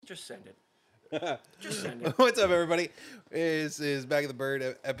Just send it. Just send it. What's up, everybody? This is Back of the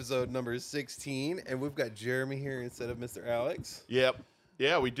Bird, episode number 16, and we've got Jeremy here instead of Mr. Alex. Yep.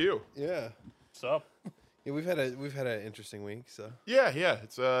 Yeah, we do. Yeah, What's up? yeah, we've had an interesting week. So Yeah.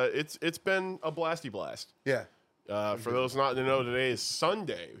 It's been a blasty blast. yeah, For those not to know, today is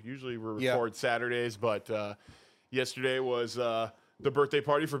Sunday. Usually we record Saturdays, but yesterday was the birthday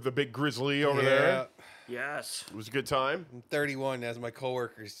party for the big grizzly over there. Yes. It was a good time. I'm 31, as my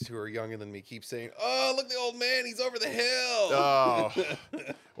coworkers who are younger than me keep saying, "Oh, look, the old man, he's over the hill." Oh,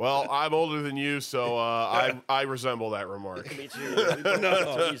 well, I'm older than you, so I resemble that remark. Me too.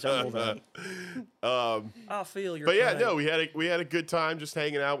 He's I feel your But yeah, pain. no, we had a good time just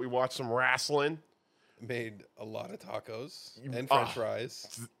hanging out. We watched some wrestling. Made a lot of tacos and French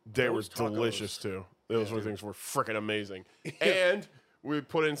fries. They were Those tacos. delicious too. Those things were freaking amazing. And we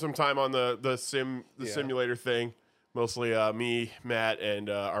put in some time on the simulator thing. Mostly me, Matt, and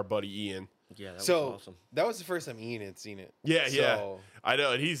our buddy Ian. Yeah, that was So awesome. that was the first time Ian had seen it. Yeah, yeah. So, I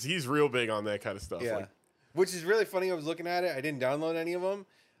know, and he's real big on that kind of stuff. yeah. Like, Which is really funny. I was looking at it. I didn't download any of them.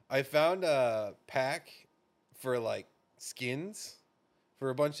 I found a pack for like skins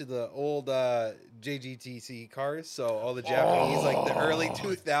for a bunch of the old JGTC cars. So all the Japanese, like the early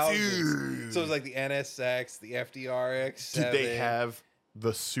 2000s. dude. So it was like the NSX, the FDRX. did they have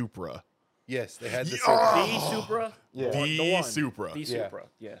the Supra? Yes, they had the Yeah. Supra. The Supra? Yeah. Or The one. Supra. The Yeah. Supra.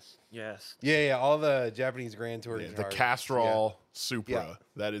 Yes. Yes. Yeah, all the Japanese Grand Tour Yeah, the cars. Castrol Supra. Yeah.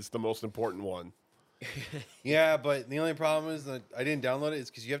 That is the most important one. Yeah, but the only problem is that I didn't download it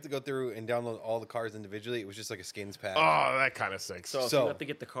is because you have to go through and download all the cars individually. It was just like a skins pack. Oh, that kind of stinks. So, So- you have to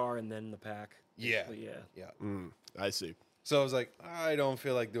get the car and then the pack. Yeah. Basically, yeah. Yeah. I see. So I was like, I don't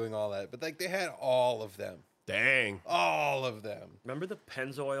feel like doing all that. But like they had all of them. Dang. All of them. Remember the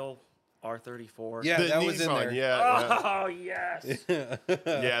Pennzoil R34? Yeah, The that was in Nissan, there. Yeah, Oh, yes. yeah,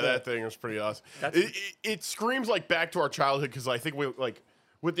 that thing was pretty awesome. That's- It screams like back to our childhood because I think we like,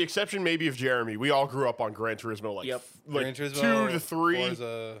 with the exception maybe of Jeremy, we all grew up on Gran Turismo, like Yep. like Gran Turismo, 2 to 3.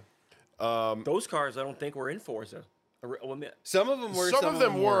 Forza. Those cars, I don't think were in Forza. Some of them were. Some of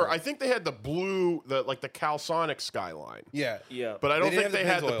them were. weren't. I think they had the blue, the Calsonic Skyline. Yeah. Yeah. But I don't didn't think they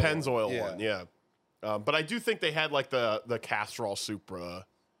had the Pennzoil Pennzoil one. one. Yeah. But I do think they had like the Castrol Supra.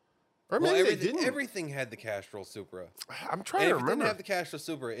 Or Well, maybe they didn't. everything had the Castrol Supra. I'm trying And to if it didn't remember. have the Castrol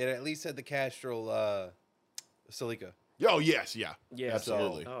Supra, it at least had the Castrol Celica. Oh, yes, yeah. Yeah.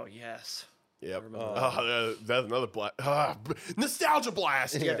 Absolutely. Oh, yes. Yep. remember Oh, that's another blast. Nostalgia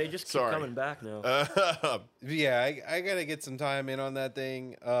blast. Yeah, they just keep Sorry. coming back now. Yeah, I gotta get some time in on that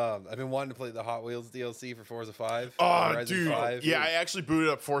thing. I've been wanting to play the Hot Wheels DLC for Forza 5. Oh, Horizon dude. 5. Yeah, I actually booted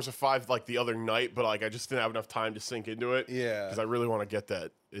up Forza 5 like the other night, but like I just didn't have enough time to sink into it. Yeah. Because I really want to get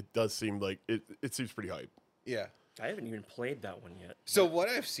that. It does seem like it seems pretty hype. Yeah. I haven't even played that one yet. So what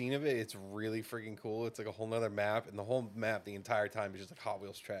I've seen of it, it's really freaking cool. It's like a whole nother map, and the whole map the entire time is just like Hot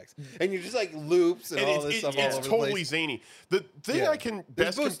Wheels tracks, and you're just like loops and all this stuff all it's over the totally place. zany. The thing Yeah. I can There's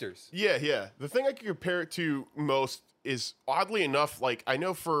best com- boosters. yeah. The thing I can compare it to most is oddly enough, like I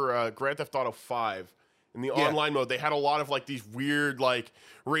know for Grand Theft Auto 5 in the online mode, they had a lot of like these weird like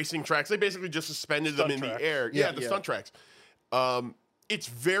racing tracks. They basically just suspended them in Stunt tracks. the air. Yeah. Yeah, the Yeah. stunt tracks. It's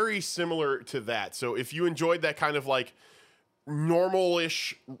very similar to that. So if you enjoyed that kind of like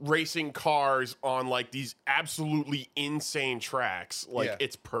normal-ish racing cars on like these absolutely insane tracks, like Yeah.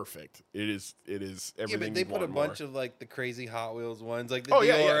 it's perfect. It is everything. Yeah, but they you put a want more. bunch of like the crazy Hot Wheels ones, like the Oh,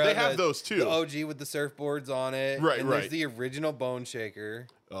 yeah, Diora, they have the- those, too. The OG with the surfboards on it, Right, and right. There's the original Bone Shaker.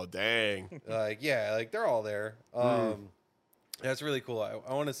 Oh dang! Like yeah, like they're all there. That's really cool.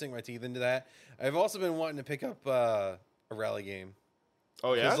 I want to sink my teeth into that. I've also been wanting to pick up a rally game.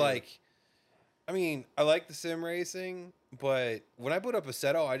 Oh yeah, Because, like, I mean, I like the sim racing, but when I put up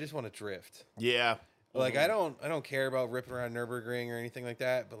Assetto, I just want to drift. yeah. Like, I don't care about ripping around Nürburgring or anything like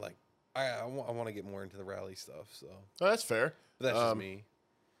that, but, like, I want to get more into the rally stuff, so. Oh, that's fair. But that's just me.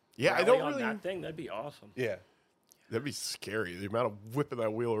 Yeah, I Rally don't on really. that thing. That'd be awesome. Yeah. That'd be scary. The amount of whipping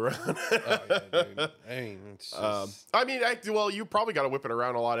that wheel around. Oh, yeah, dude. I mean, it's just, I mean, well, you probably got to whip it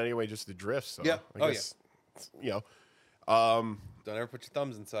around a lot anyway, just to drift. So Yeah. I Oh, guess, you know. don't ever put your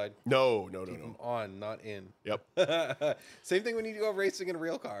thumbs inside. No. Keep them on, not in. Yep. Same thing when you go racing in a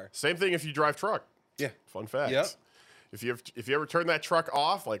real car. Same thing if you drive truck. Yeah. Fun fact. Yep. If you ever turn that truck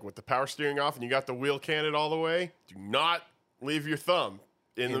off, like with the power steering off, and you got the wheel canted all the way, do not leave your thumb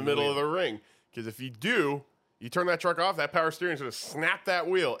in the middle of the ring, because if you do, you turn that truck off, that power steering is going to snap that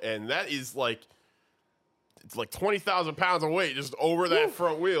wheel, and that is like, it's like 20,000 pounds of weight just over that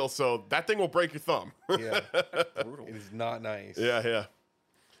front wheel, so that thing will break your thumb. Yeah. Brutal. It is not nice. Yeah.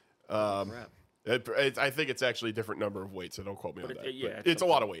 Crap. I think it's actually a different number of weight, so don't quote me But on that. yeah, But it's a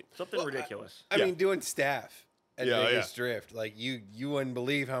lot of weight. Something Well, ridiculous. I Yeah. mean, doing staff at Yeah, Vegas Drift, like you wouldn't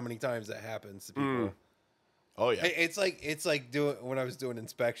believe how many times that happens to people. Oh yeah. It's like doing when I was doing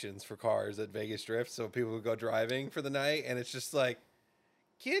inspections for cars at Vegas Drift, so people would go driving for the night, and it's just like,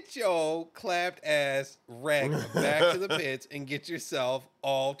 get your clapped ass wreck back to the pits and get yourself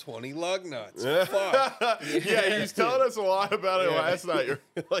all 20 lug nuts. Fuck. Yeah, he was telling us a lot about it Yeah. last night.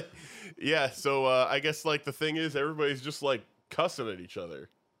 Like, yeah. So I guess like the thing is, everybody's just like cussing at each other.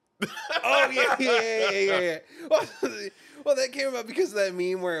 Oh yeah. Well, that came about because of that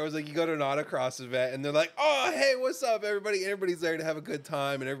meme where it was like you go to an autocross event and they're like, "Oh, hey, what's up, everybody?" Everybody's there to have a good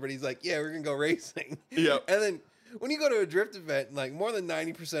time, and everybody's like, "Yeah, we're gonna go racing." Yep. And then when you go to a drift event, like more than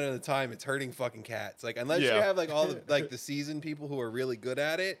 90% of the time, it's hurting fucking cats. Like unless you Yeah. have like all the like the seasoned people who are really good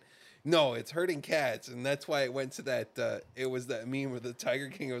at it. No, it's hurting cats, and that's why it went to that. It was that meme with the Tiger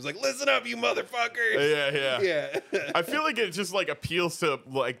King. It was like, "Listen up, you motherfuckers!" Yeah. Yeah. I feel like it just like appeals to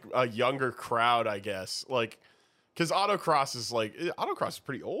like a younger crowd, I guess. Like, because autocross is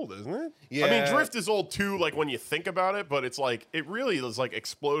pretty old, isn't it? I mean, Yeah. drift is old too. Like when you think about it, but it's like it really has like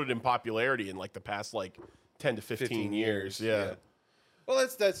exploded in popularity in like the past like 10 to 15 years. Yeah. Well,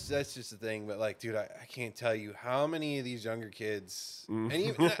 that's just the thing. But like, dude, I can't tell you how many of these younger kids, and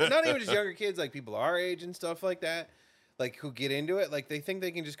even not even just younger kids, like people our age and stuff like that, like who get into it, like they think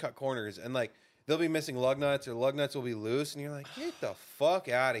they can just cut corners, and like they'll be missing lug nuts or lug nuts will be loose, and you're like, get the fuck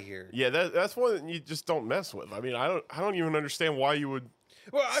out of here. Yeah, that's one that you just don't mess with. I mean, I don't even understand why you would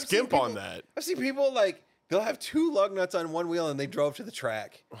Well, I've seen skimp on people- that. I've seen people like they'll have 2 lug nuts on one wheel and they drove to the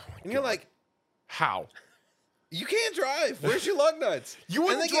track, and you're like, How? you can't drive. Where's your lug nuts? You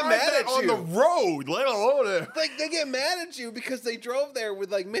wouldn't and they get drive mad that at on you. the road, let alone it. Like they get mad at you because they drove there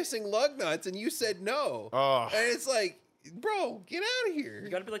with like missing lug nuts and you said no. Oh. And it's like, bro, get out of You here.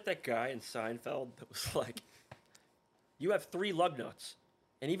 gotta be like that guy in Seinfeld that was like, "You have 3 lug nuts,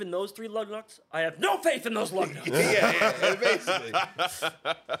 and even those 3 lug nuts, I have no faith in those lug nuts." yeah, basically.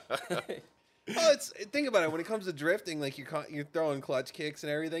 Well, think about it. When it comes to drifting, like you're throwing clutch kicks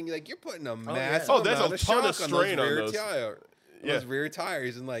and everything. Like you're putting a massive Oh, that's amount a of ton of shock strain on rear those. Yeah. those rear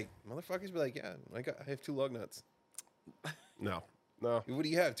tires, and like motherfuckers be like, yeah, I have 2 lug nuts. No. What do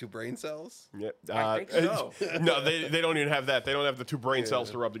you have? 2 brain cells? Yeah. I think so. No, they don't even have that. They don't have the 2 brain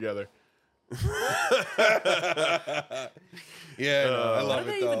cells to rub together. Yeah, no, I Why love do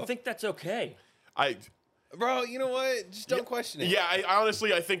it they though. even think that's okay? Bro, you know what? Just don't question it. Yeah, I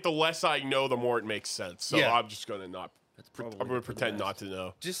honestly, I think the less I know, the more it makes sense. So Yeah. I'm just gonna not. probably I'm gonna for the pretend best. not to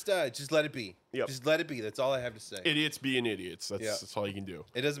know. Just let it be. Yep. Just let it be. That's all I have to say. Idiots being idiots. That's, Yeah. that's all you can do.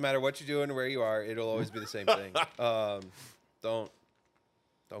 It doesn't matter what you're doing or where you are. It'll always be the same thing. Don't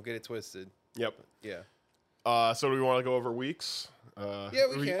get it twisted. Yep. Yeah. So do we want to go over weeks? Yeah,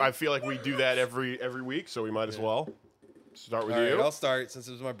 we can. I feel like we do that every week, so we might as well start with All you. right, I'll start since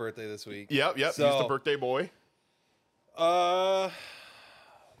it was my birthday this week. Yep. So- He's the birthday boy.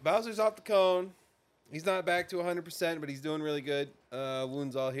 Bowser's off the cone. He's not back to 100%, but he's doing really good.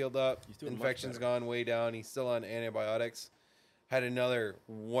 Wounds all healed up. He's doing much Infection's better. gone way down. He's still on antibiotics. Had another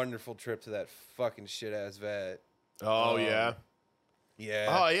wonderful trip to that fucking shit ass vet. Oh yeah. Yeah.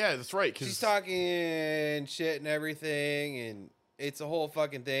 Oh yeah, that's right. She's talking shit and everything, and it's a whole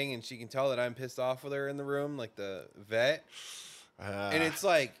fucking thing, and she can tell that I'm pissed off with her in the room, like the vet. And it's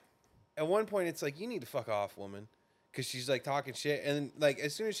like, at one point, it's like, you need to fuck off, woman. Because she's like talking shit. And like,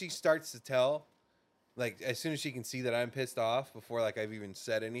 as soon as she starts to tell, like, as soon as she can see that I'm pissed off before like I've even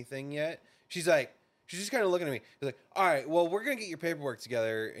said anything yet, she's just kind of looking at me. She's like, all right, well, we're going to get your paperwork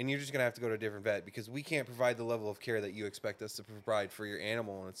together and you're just going to have to go to a different vet because we can't provide the level of care that you expect us to provide for your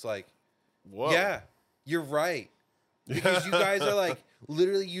animal. And it's like, whoa. yeah, you're right. Because you guys are like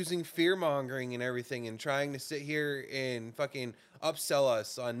literally using fear mongering and everything and trying to sit here and fucking upsell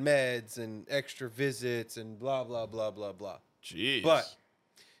us on meds and extra visits and blah, blah, blah, blah, blah. Jeez. But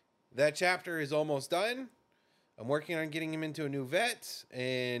that chapter is almost done. I'm working on getting him into a new vet.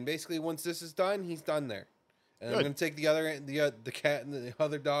 And basically once this is done, he's done there. And I'm Good. going to take the cat and the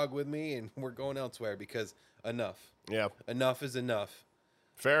other dog with me and we're going elsewhere because enough. Yeah. Enough is enough.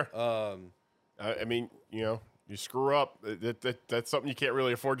 Fair. I mean, you know, you screw up. That's something you can't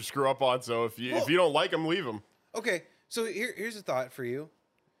really afford to screw up on. So if you don't like them, leave them. Okay, so here's a thought for you.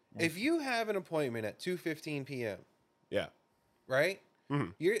 If you have an appointment at 2:15 p.m., Yeah. right?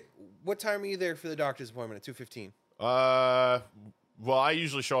 Mhm. What time are you there for the doctor's appointment at 2:15? Well, I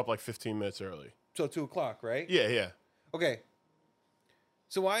usually show up like 15 minutes early. So 2 o'clock, right? Yeah. Okay.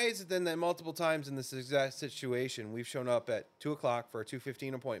 So why is it then that multiple times in this exact situation we've shown up at 2 o'clock for a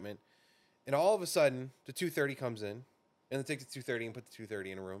 2:15 appointment, and all of a sudden the 2:30 comes in, and they take the 2:30 and put the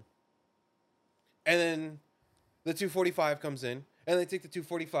 2:30 in a room? And then the 245 comes in, and they take the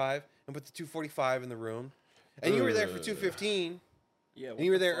 245 and put the 245 in the room. And you were there for 215. Yeah. And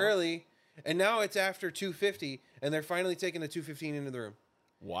you were there early, and now it's after 250, and they're finally taking the 215 into the room.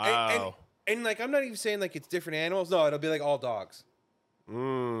 Wow. And like, I'm not even saying like it's different animals. No, it'll be like all dogs.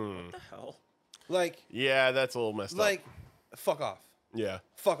 What the hell? Like, Yeah, that's a little messed up. like, fuck off. Yeah.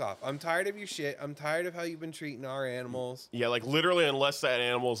 Fuck off. I'm tired of your shit. I'm tired of how you've been treating our animals. Yeah, like literally, unless that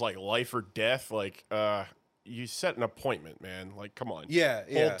animal is like life or death, like you set an appointment, man. Like, come on. Yeah.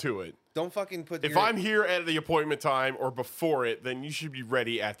 Hold to it. Don't fucking put. If I'm here at the appointment time or before it, then you should be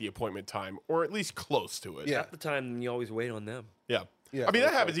ready at the appointment time or at least close to it. Yeah. Half the time, you always wait on them. Yeah. Yeah, I mean, that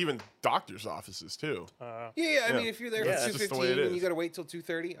that's happens even doctors' offices too. Yeah. I mean, if you're there Yeah, for that's just the way 215 it and you is. got to wait till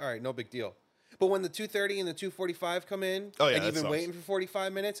 2:30, all right, no big deal. But when the 2:30 and the 245 come in, Oh, yeah, and that you've been sucks. waiting for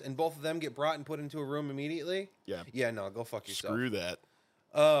 45 minutes, and both of them get brought and put into a room immediately, Yeah. no, go fuck yourself. Screw that.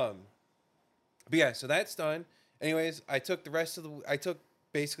 But yeah, so that's done. Anyways, I took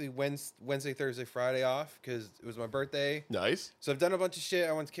basically Wednesday, Thursday, Friday off because it was my birthday. Nice. So I've done a bunch of shit.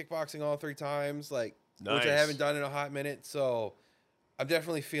 I went to kickboxing all 3 times, which I Nice. haven't done in a hot minute. So I'm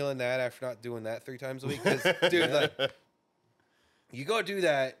definitely feeling that after not doing that 3 times a week. Because, dude, like, you go do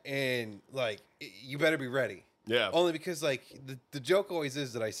that and like you better be ready. Yeah. Only because like the joke always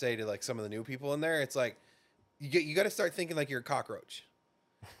is that I say to like some of the new people in there, it's like you got to start thinking like you're a cockroach.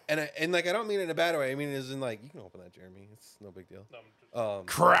 And like I don't mean it in a bad way. I mean it as in like you can open that, Jeremy. It's no big deal.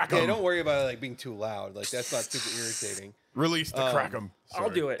 Crack 'em. Yeah, don't worry about it like being too loud. Like that's not super irritating. Release the crack 'em. I'll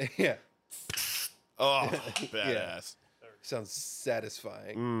do it. Yeah, Oh, badass. sounds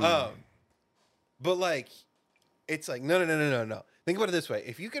satisfying. Mm. But like, it's like no. Think about it this way: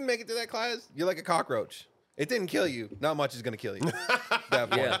 if you can make it to that class, you're like a cockroach. It didn't kill you. Not much is gonna kill you. That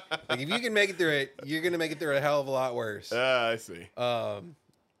point. Yeah. Like if you can make it through it, you're gonna make it through a hell of a lot worse. I see.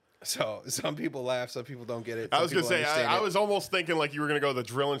 So some people laugh, some people don't get it. I some was gonna people say, understand I it. was almost thinking like you were gonna go the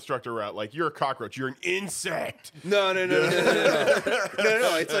drill instructor route. Like you're a cockroach, you're an insect. No.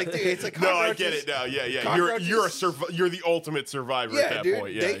 It's like, dude, it's like No, I cockroaches. get it now. Yeah. Cockroaches- You're the ultimate survivor Yeah, at that dude,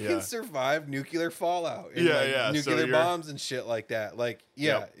 point. Yeah, they yeah. can survive nuclear fallout. And Yeah, like, yeah, so nuclear you're- bombs and shit like that. Like,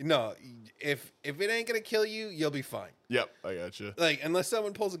 yeah, Yep. no. If it ain't gonna kill you, you'll be fine. Yep, I got you. Like, unless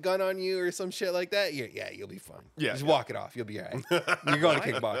someone pulls a gun on you or some shit like that, you'll be fine. Yeah, just yeah. walk it off. You'll be all right. You're going to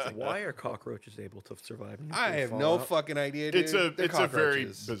kickboxing. Why are cockroaches able to survive? I nuclear have no fallout? fucking idea, dude. It's They're a very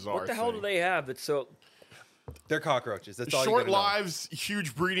cockroaches. bizarre. What the hell do thing. they have that's so? They're cockroaches. That's all Short you gotta know. lives,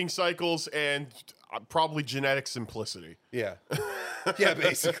 huge breeding cycles, and probably genetic simplicity. Yeah. Yeah,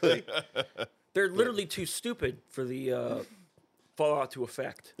 basically. They're literally too stupid for the fallout to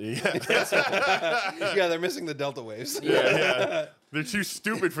affect. Yeah, Yeah, they're missing the delta waves. yeah. They're too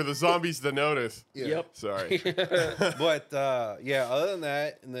stupid for the zombies to notice. Yeah. Yep. Sorry. But yeah, other than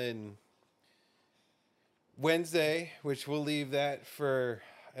that, and then Wednesday, which we'll leave that for,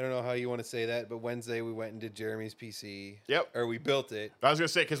 I don't know how you want to say that, but Wednesday we went and did Jeremy's PC. Yep. Or we built it. I was gonna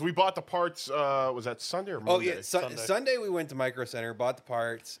say because we bought the parts. Was that Sunday or Monday? Oh yeah, Sunday. Sunday we went to Micro Center, bought the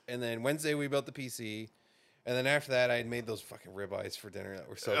parts, and then Wednesday we built the PC, and then after that I had made those fucking ribeyes for dinner that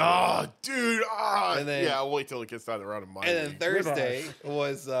were so good. Oh, dude. And then- yeah, I'll wait till it gets down around to mine. And then Thursday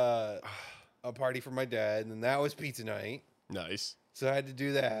was a party for my dad, and then that was pizza night. Nice. So I had to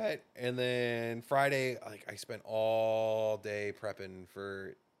do that, and then Friday, like I spent all day prepping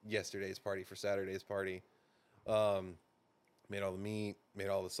for yesterday's party, for Saturday's party. Made all the meat, made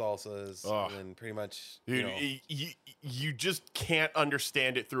all the salsas, Oh. and then pretty much, Dude, you just can't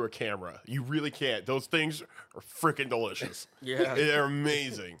understand it through a camera. You really can't. Those things are freaking delicious. Yeah. They're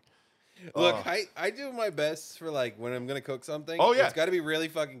amazing. look, I do my best for like when I'm gonna cook something. Oh, yeah. It's got to be really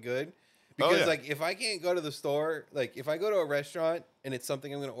fucking good. Oh, Because yeah. like if I can't go to the store, like if I go to a restaurant and it's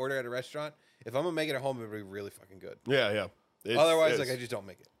something I'm gonna order at a restaurant, if I'm gonna make it at home, it'll be really fucking good. Yeah, yeah. Otherwise, it's- like I just don't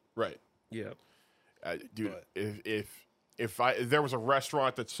make it. right, Yeah. dude. But- If there was a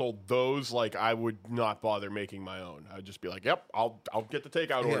restaurant that sold those, like I would not bother making my own. I'd just be like, "Yep, I'll get the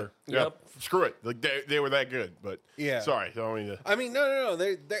takeout Yeah. order." Yep. Screw it. Like they were that good. But Yeah. sorry, I don't mean to. I mean, no.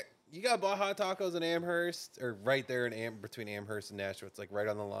 They're you got Baja Tacos in Amherst, or right there in between Amherst and Nashville. It's like right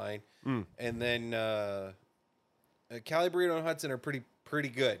on the line. And then Cali Burrito and Hudson are pretty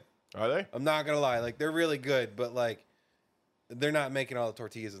good. Are they? I'm not gonna lie, like they're really good, but like they're not making all the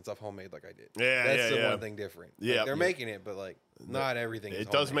tortillas and stuff homemade like I did. Yeah, that's yeah, the yeah. one thing different. Like, Yeah, they're yeah. making it, but like not everything. It is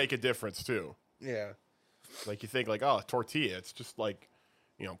does homemade. make a difference too. Yeah. Like you think like, oh, tortilla, it's just like,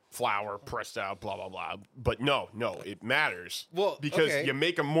 flour pressed out, blah blah blah. But no, it matters. Well, because okay. you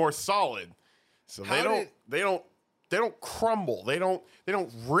make them more solid, so How they don't crumble. They don't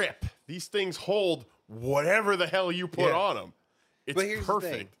rip. These things hold whatever the hell you put Yeah. on them. It's But here's the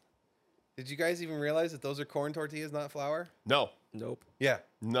perfect. thing. Did you guys even realize that those are corn tortillas, not flour? No, Nope. Yeah,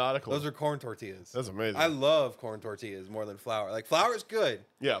 not a clue. those are corn tortillas. That's amazing. I love corn tortillas more than flour. Like flour is good,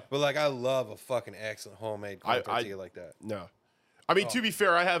 yeah. but like I love a fucking excellent homemade corn tortilla like that. No. I mean, to be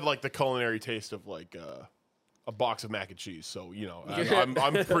fair, I have like the culinary taste of like a box of mac and cheese. So, you know, I'm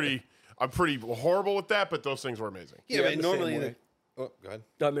pretty horrible with that, but those things were amazing. Yeah, Yeah, but I'm the normally. same way. Oh, go ahead.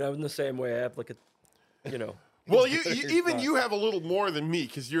 I mean, I'm the same way. I have like Well, you have a little more than me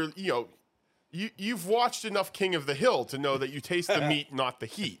because you've watched enough King of the Hill to know that you taste the meat, not the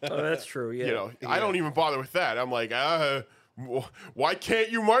heat. Oh, that's true. Yeah. You know, I don't even bother with that. I'm like, why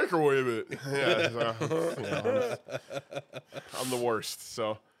can't you microwave it? Yeah, so, I'm the worst.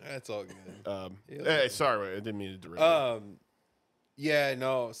 So That's all good. hey, sorry, I didn't mean to derail. Yeah,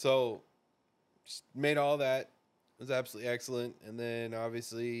 no. So just made all that. It was absolutely excellent, and then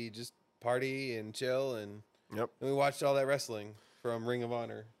obviously just party and chill, and Yep. we watched all that wrestling from Ring of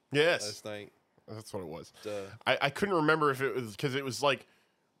Honor Yes, last night. that's what it was. Duh. I couldn't remember if it was because it was like,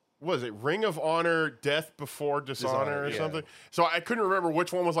 what was it Ring of Honor, Death Before Dishonor or yeah. something? So I couldn't remember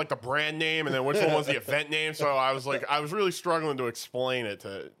which one was like the brand name and then which one was the event name. So I was really struggling to explain it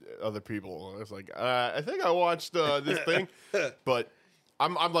to other people. I was like, I think I watched this thing, but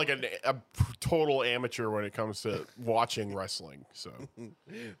I'm like a total amateur when it comes to watching wrestling. So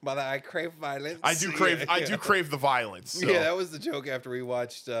But I crave violence. I do crave the violence. So. Yeah, that was the joke after we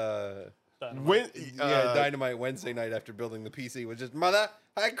watched. Dynamite Wednesday night after building the PC was just mother.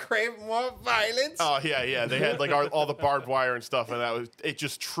 I crave more violence. Oh yeah. They had like all the barbed wire and stuff, and it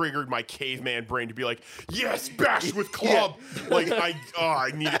just triggered my caveman brain to be like, yes, bash with club. Like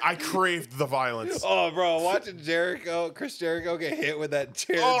I craved the violence. Oh, bro, watching Chris Jericho get hit with that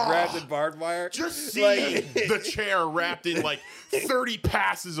chair wrapped in barbed wire. Just seeing the chair wrapped in like 30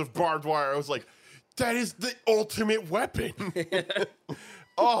 passes of barbed wire, I was like, that is the ultimate weapon.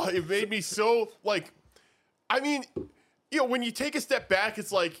 Oh, it made me so like, I mean, when you take a step back,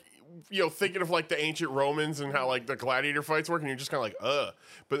 it's like, thinking of like the ancient Romans and how like the gladiator fights work, and you're just kind of like, ugh.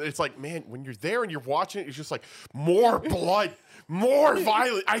 But it's like, man, when you're there and you're watching it, it's just like more blood, more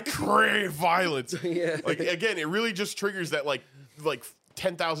violence. I crave violence. Yeah. Like again, it really just triggers that like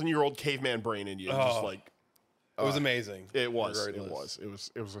 10,000-year-old caveman brain in you. Just like it was amazing. it was Regardless.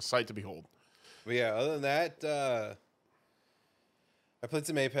 it was a sight to behold. But yeah, other than that, I played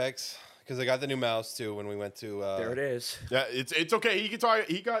some Apex because I got the new mouse too when we went to. There it is. Yeah, it's okay. He can talk.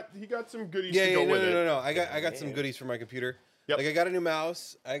 He got some goodies to go no, with it. no. I got some goodies for my computer. Yep. Like I got a new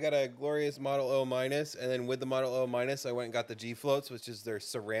mouse. I got a glorious Model O minus, and then with the Model O minus, I went and got the G Floats, which is their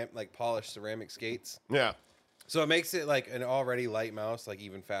polished ceramic skates. Yeah. So it makes it like an already light mouse, like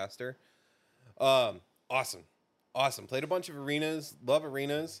even faster. Awesome. Played a bunch of arenas. Love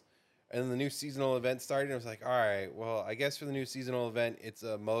arenas. And then the new seasonal event started, and I was like, all right, well, I guess for the new seasonal event, it's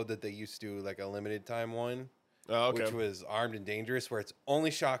a mode that they used to do, like a limited time one, which was Armed and Dangerous, where it's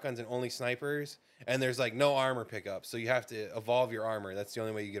only shotguns and only snipers, and there's like no armor pickup, so you have to evolve your armor. That's the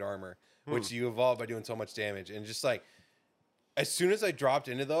only way you get armor, which you evolve by doing so much damage. And just like, as soon as I dropped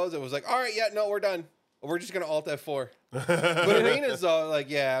into those, it was like, all right, yeah, no, we're done. We're just going to alt F4. But arenas, like,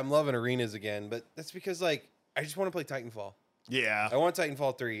 yeah, I'm loving arenas again, but that's because, like, I just want to play Titanfall. Yeah. I want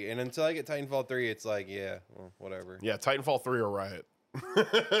Titanfall 3, and until I get Titanfall 3, it's like, yeah, well, whatever. Yeah, Titanfall 3 or Riot.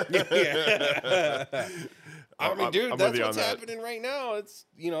 I mean, dude, that's what's that. happening right now. It's,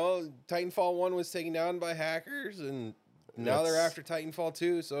 Titanfall 1 was taken down by hackers, and now they're after Titanfall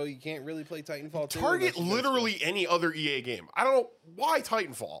 2, so you can't really play Titanfall 2. Target literally any other EA game. I don't know why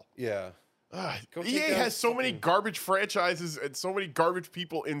Titanfall. Yeah. EA has so many garbage franchises and so many garbage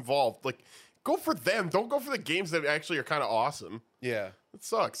people involved. Like, go for them. Don't go for the games that actually are kind of awesome. Yeah. It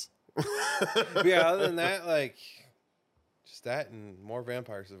sucks. Yeah, other than that, like, just that and more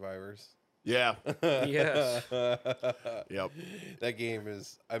Vampire Survivors. Yeah. Yes. Yep. That game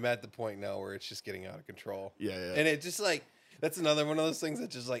is, I'm at the point now where it's just getting out of control. Yeah. And it just like, that's another one of those things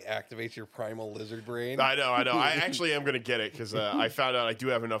that just like activates your primal lizard brain. I know. I actually am going to get it because I found out I do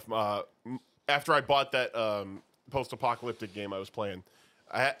have enough. After I bought that post-apocalyptic game I was playing,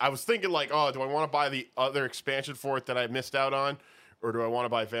 I was thinking like, oh, do I want to buy the other expansion for it that I missed out on, or do I want to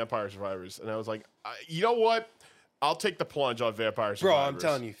buy Vampire Survivors? And I was like, you know what? I'll take the plunge on Vampire Survivors. Bro, I'm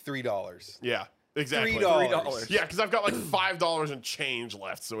telling you, $3. Yeah, exactly. $3. Yeah, because I've got like $5 and change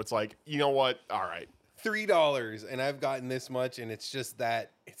left, so it's like, you know what? All right. $3, and I've gotten this much, and it's just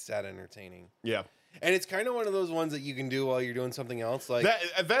that, it's that entertaining. Yeah. And it's kind of one of those ones that you can do while you're doing something else. Like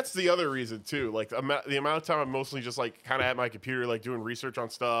that's the other reason too. Like the amount of time I'm mostly just like kind of at my computer, like doing research on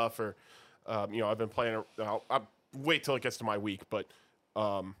stuff, or I've been playing. I'll wait till it gets to my week, but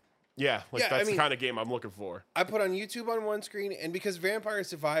that's the kind of game I'm looking for. I put on YouTube on one screen, and because Vampire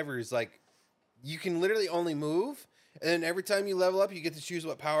Survivors, like you can literally only move, and then every time you level up, you get to choose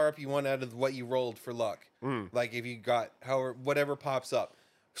what power up you want out of what you rolled for luck. Like if you got whatever pops up.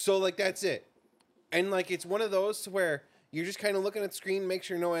 So like that's it. And like it's one of those to where you're just kind of looking at the screen, make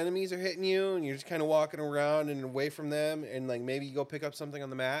sure no enemies are hitting you, and you're just kind of walking around and away from them, and like maybe you go pick up something on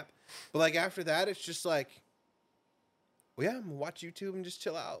the map. But like after that, it's just like, well, yeah, I'm gonna watch YouTube and just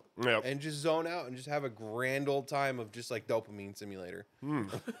chill out and just zone out and just have a grand old time of just like dopamine simulator.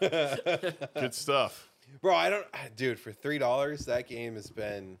 Good stuff. Bro, dude, for $3, that game has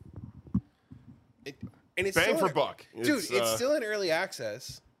been, and it's Bang still for buck. Dude, it's still in early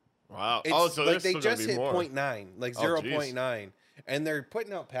access. Wow. It's, So like there's they still gonna just be hit more. 0.9, like 0.9, and they're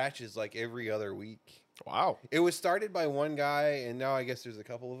putting out patches like every other week. Wow. It was started by one guy, and now I guess there's a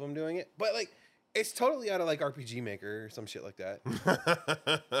couple of them doing it. But like, it's totally out of like RPG Maker or some shit like that.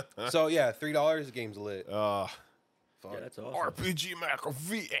 So yeah, $3, the game's lit. Yeah, that's awesome. RPG Maker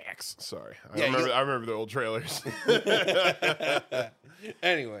VX. Sorry, Yeah, I remember the old trailers.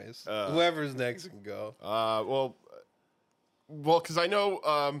 Anyways, whoever's next can go. Well, because I know,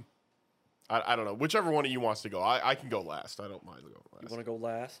 I don't know. Whichever one of you wants to go, I can go last. I don't mind going last. You want to go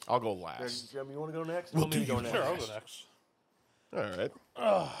last? I'll go last. Jeremy, you want to go next? We'll go next. Sure, I'll go next. All right.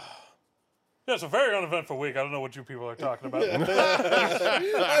 Yeah, it's a very uneventful week. I don't know what you people are talking about.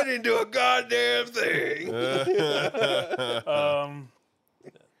 I didn't do a goddamn thing.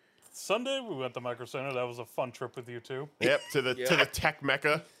 Sunday, we went to Micro Center. That was a fun trip with you two. Yep, to the tech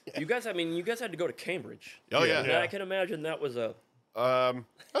mecca. You guys had to go to Cambridge. Oh yeah. And I can imagine that was a.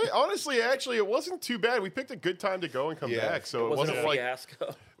 Honestly, actually, it wasn't too bad. We picked a good time to go and come back, so it wasn't a like.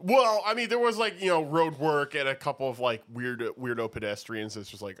 fiasco. Well, I mean, there was like road work and a couple of like weirdo pedestrians. It's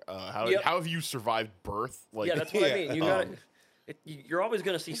just like, how have you survived birth? Like, Yeah, that's what I mean. You got you're always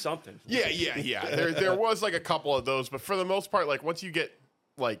gonna see something. Yeah. There was like a couple of those, but for the most part, like once you get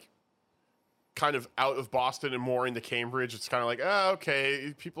like kind of out of Boston and more into Cambridge, it's kind of like,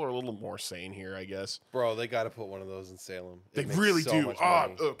 okay, people are a little more sane here, I guess. Bro, they got to put one of those in Salem. They makes really so do. much Oh,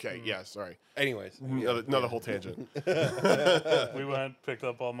 money. okay, yeah, sorry. Anyways, Another whole tangent. We went, picked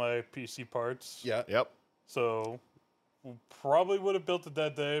up all my PC parts. yeah. Yep. So we probably would have built it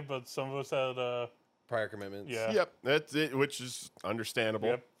that day, but some of us had, Prior commitments. yeah. Yep. That's it, which is understandable.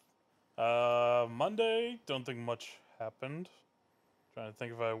 Yep. Monday, don't think much happened. Trying to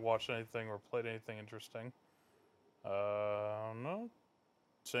think if I watched anything or played anything interesting. No.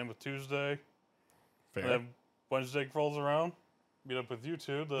 Same with Tuesday. Fair. And then Wednesday rolls around. Meet up with you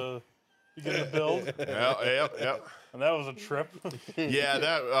two to begin the build. Yep. And that was a trip. Yeah,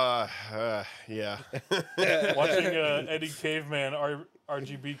 that. Yeah. Watching Eddie Caveman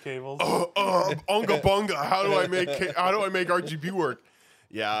RGB cables. Unga bunga. How do I make RGB work?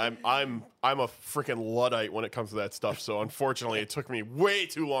 Yeah, I'm a freaking Luddite when it comes to that stuff. So unfortunately, it took me way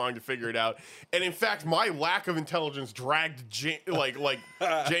too long to figure it out. And in fact, my lack of intelligence dragged James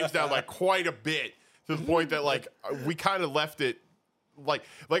down like quite a bit, to the point that like we kind of left it. Like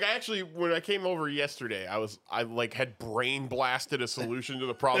I actually, when I came over yesterday, I had brain blasted a solution to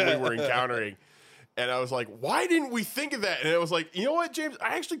the problem we were encountering. And I was like, why didn't we think of that? And it was like, you know what, James?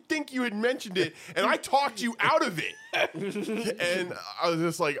 I actually think you had mentioned it, and I talked you out of it. And I was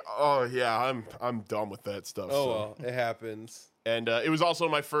just like, oh yeah, I'm done with that stuff. Oh, well, it happens. And it was also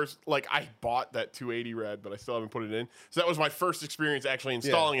my first, like, I bought that 280 rad, but I still haven't put it in. So that was my first experience actually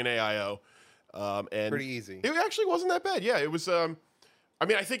installing an AIO. And Pretty easy. It actually wasn't that bad. Yeah, it was. I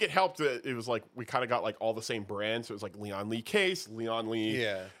mean, I think it helped that it was like we kind of got like all the same brands. So it was like Leon Lee case, Leon Lee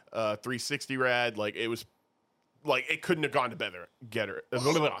 360 rad. Like it was like it couldn't have gone to better. Couldn't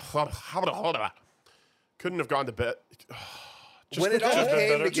have gone to bed. When it all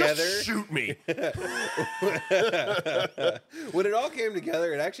came together, just shoot me. when it all came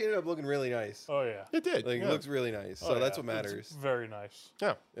together, it actually ended up looking really nice. Oh, yeah. It did. Like, it looks really nice. So Oh, that's yeah. what matters. It's very nice.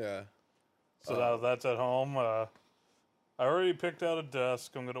 Yeah. Yeah. So now that's at home. I already picked out a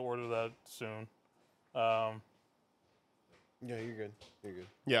desk. I'm going to order that soon. Yeah, you're good. You're good.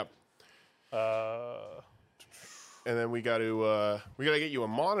 Yeah. And then we got to get you a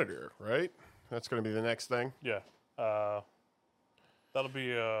monitor, right? That's going to be the next thing. Yeah. That'll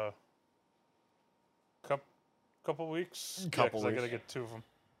be a couple weeks. Couple 'cause I got to weeks. get two of them.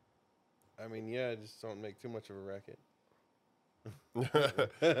 I mean, yeah, just don't make too much of a racket.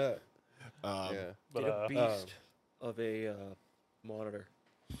 Yeah. But, Get a beast of a monitor.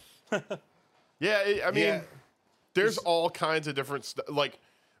 Yeah, I mean, Yeah. there's all kinds of different stuff. Like,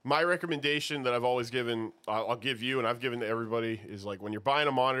 my recommendation that I've always given, I'll give you, and I've given to everybody, is like when you're buying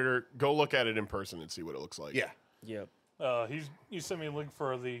a monitor, go look at it in person and see what it looks like. Yeah. Yep. you sent me a link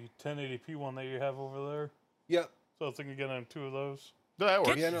for the 1080p one that you have over there. Yep. So I was thinking of getting two of those. That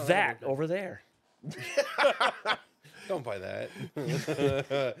works. Get Yeah, no, that that over there. Don't buy that.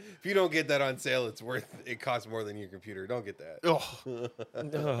 If you don't get that on sale, it costs more than your computer. Don't get that.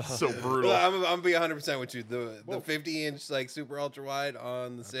 Oh, so brutal. I'm gonna be 100% with you. The 50-inch like super ultra wide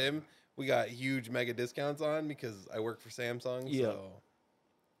on the Sim, we got huge mega discounts on because I work for Samsung. Yeah. So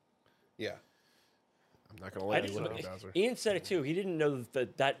yeah. I'm not gonna let you didn't- win, Bowser. Ian said it too. He didn't know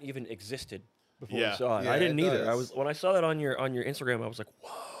that even existed before Yeah. he saw it. Yeah, I didn't it either. does. When I saw that on your Instagram, I was like,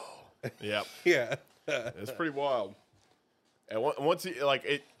 whoa. Yep, Yeah. it's pretty wild. And once you like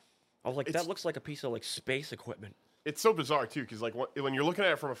it, I was like, It's- that looks like a piece of like space equipment. it's so bizarre too, because like when you're looking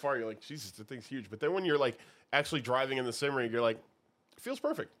at it from afar, you're like, Jesus, the thing's huge. But then when you're like actually driving in the sim ring, you're like, it feels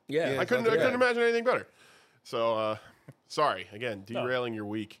perfect. Yeah. Yeah. I couldn't imagine anything better. So sorry again, No. derailing your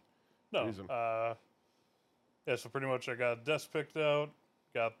week. No. Use 'em. Yeah, so pretty much I got a desk picked out.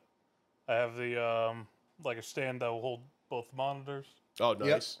 I have the like a stand that will hold both monitors. Oh,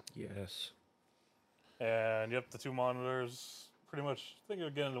 nice. Yes. And yep, the two monitors pretty much I think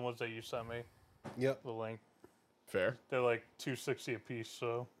again the ones that you sent me, Yep. the link. Fair. They're like $260 a piece,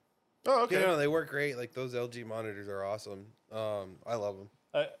 so Oh, okay. Yeah, no, they work great. Like those LG monitors are awesome. I love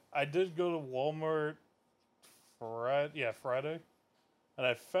them. I did go to Walmart Friday. And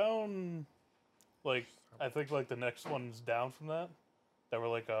I found like I think like the next one's down from that. That were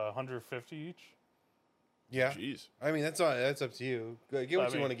like 150 each. Yeah. Jeez. I mean, that's up to you. Get what I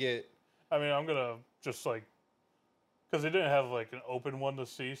you mean- want to get. I mean, I'm gonna just like, because they didn't have like an open one to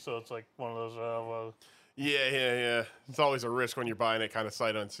see, so it's like one of those. Well, Yeah. It's always a risk when you're buying it kind of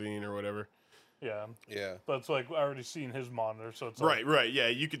sight unseen or whatever. yeah, Yeah. but it's like I already seen his monitor, so it's like, Right. Yeah,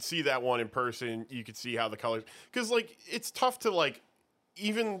 you could see that one in person. You could see how the colors, because like it's tough to like,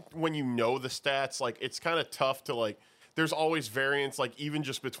 even when you know the stats, like it's kind of tough to like. There's always variance, like even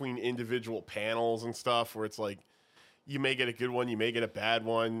just between individual panels and stuff, where it's like you may get a good one, you may get a bad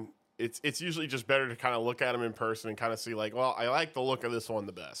one. It's usually just better to kind of look at them in person and kind of see like, well, I like the look of this one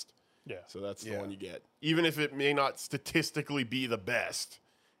the best, yeah, so that's the Yeah. one you get, even if it may not statistically be the best.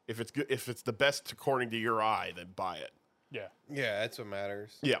 If it's good, if it's the best according to your eye, then buy it. yeah. Yeah, that's what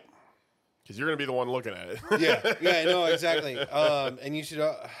matters. Yeah, because you're gonna be the one looking at it. Yeah, no, exactly. And you should,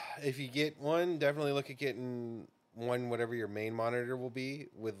 if you get one, definitely look at getting one, whatever your main monitor will be,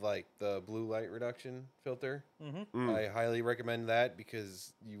 with like the blue light reduction filter. I highly recommend that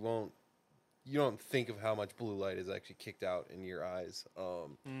because you don't think of how much blue light is actually kicked out in your eyes,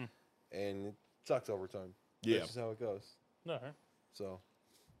 and it sucks over time. Yeah. That's just how it goes. No, So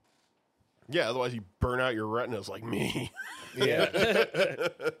Yeah, otherwise you burn out your retinas like me. yeah,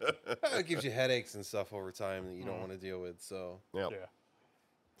 it gives you headaches and stuff over time that you don't want to deal with. So Yeah. yeah.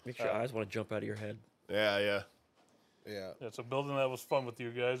 Makes your eyes want to jump out of your head. Yeah. yeah, Yeah, it's a building that was fun with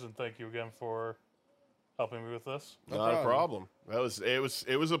you guys, and thank you again for helping me with this. No Not a problem. It was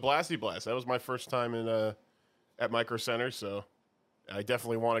a blasty blast. That was my first time in at Micro Center, so I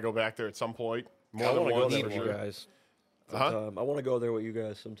definitely want to go back there at some point. More I than want to go once, there for with you sure. guys. Uh-huh. Sometime. I want to go there with you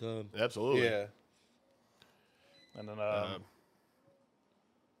guys sometime. Absolutely. yeah. And then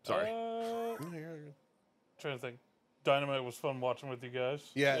Sorry. trying to think, Dynamite was fun watching with you guys.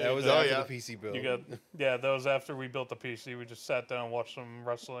 Yeah, that was Oh, after yeah. the PC build. You got that was after we built the PC. We just sat down and watched some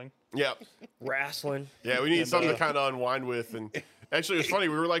wrestling. Yeah. Wrestling. Yeah, we need And, something to kind of unwind with. And actually, it was funny.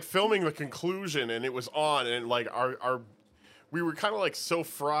 We were like filming the conclusion, and it was on, and like we were kind of like so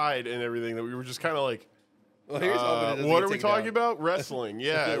fried and everything that we were just kind of like, Well, here's hoping it doesn't what get are we taken talking down. about? Wrestling.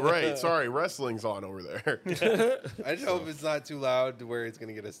 Yeah, right. Sorry, wrestling's on over there. I just hope it's not too loud to where it's going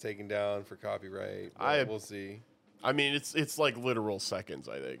to get us taken down for copyright. But we'll see. I mean, it's like literal seconds.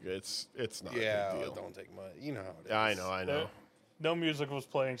 I think it's not. Yeah, a big deal. don't take much. You know how it is. Yeah, I know. No music was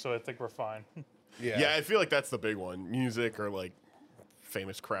playing, so I think we're fine. Yeah, I feel like that's the big one. Music or like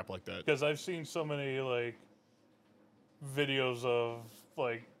famous crap like that. Because I've seen so many like videos of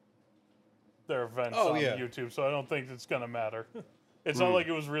like their events Oh, on yeah. YouTube, so I don't think it's gonna matter. It's not like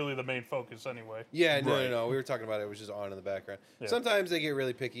it was really the main focus anyway. Yeah, no, Right. no, no. We were talking about it. It was just on in the background. Yeah. Sometimes they get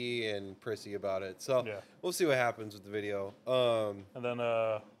really picky and prissy about it. So Yeah. we'll see what happens with the video. And then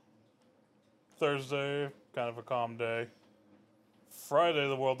Thursday, kind of a calm day. Friday,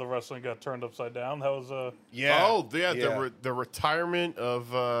 the world of wrestling got turned upside down. That was Yeah. Oh, yeah, Yeah. the retirement of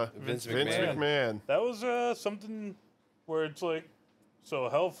Vince Vince McMahon. McMahon. that was something where it's like, so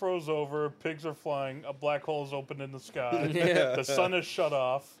hell froze over, pigs are flying, a black hole is open in the sky, Yeah. the sun is shut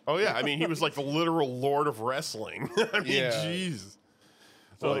off. Oh yeah, I mean he was like the literal lord of wrestling. I mean, Yeah. jeez.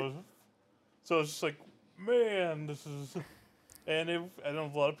 So, Like- so it's just like, man, this is, and I know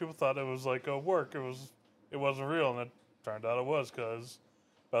a lot of people thought it was like a work. It wasn't real, and it turned out it was, because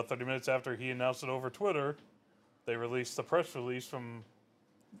about 30 minutes after he announced it over Twitter, they released the press release from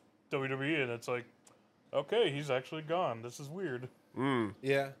WWE, and it's like, okay, he's actually gone. This is weird.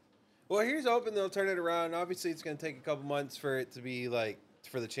 Yeah. Well, here's hoping they'll turn it around. Obviously, it's going to take a couple months for it to be like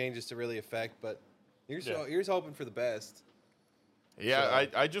for the changes to really affect, but here's hoping for the best. Yeah, So-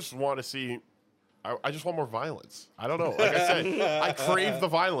 I just want to see. I just want more violence. I don't know. Like I said, I crave the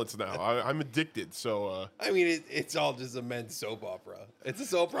violence now. I'm addicted. So. I mean, it's all just a men's soap opera. It's a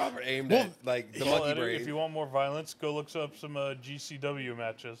soap opera aimed at like the monkey Eddie, brain. if you want more violence, go look up some GCW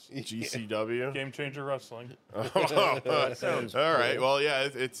matches. GCW. Game Changer Wrestling. All right. Well, yeah.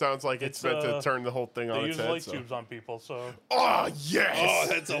 It sounds like it's meant to turn the whole thing on They its use head. light So. tubes on people, so. Oh yes. Oh,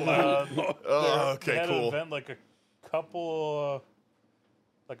 that's allowed. Oh, They okay. had an Cool. event like a couple,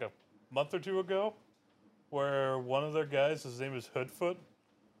 like a month or two ago, where one of their guys, his name is Hoodfoot.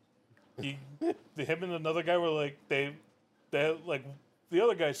 Him and another guy were like they had, like the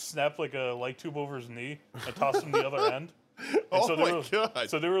other guy snapped like a light tube over his knee and tossed him the other end. And Oh they my were, god.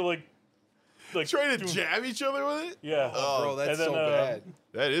 So they were like Trying to doing- jab each other with it. Yeah. Oh, bro, that's And then, so bad.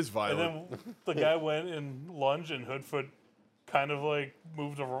 That is And violent. then the guy went and lunged, and Hoodfoot kind of like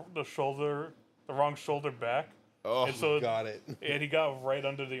moved the wrong shoulder back, Oh. and so Got it. and he got right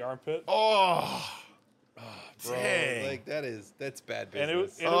under the armpit. Oh. Bro, Dang. like that's bad And it business.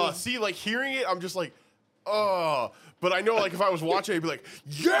 was- and it was- See, like hearing it, I'm just like, oh. But I know, like, if I was watching, I'd be like,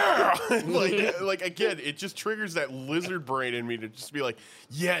 yeah. like again, it just triggers that lizard brain in me to just be like,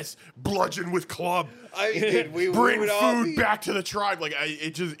 yes, bludgeon with club. I mean, we Bring would all food be, back to the tribe. Like,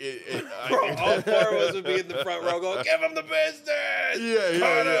 Bro, all four of us would be in the front row going, "Give him the business! Yeah,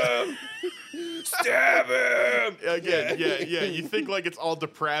 Cut yeah. him! Stab him!" Again, yeah. You think like it's all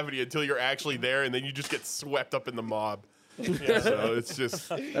depravity until you're actually there, and then you just get swept up in the mob. Yeah. So it's just,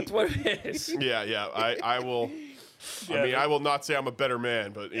 That's what it is. yeah. I will. I Yeah, mean, I will not say I'm a better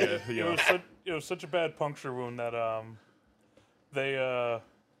man, but yeah, you know. It was such a bad puncture wound that they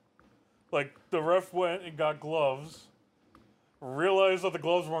like the ref went and got gloves, realized that the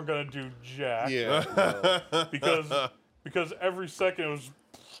gloves weren't gonna do jack. Yeah, no. because every second it was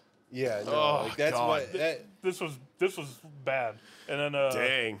Yeah, no. Oh, like, that's God. what. this was bad. And then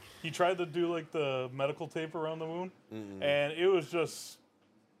Dang. he tried to do like the medical tape around the wound, and it was just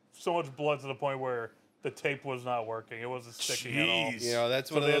so much blood to the point where the tape was not working. It wasn't sticking at all. Jeez. you know, that's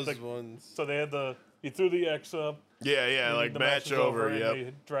So one they of had those ones. So they had he threw the X up. Yeah, like the match was over. and Yep.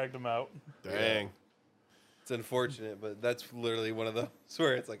 they dragged him out. Dang. It's unfortunate, but that's literally one of those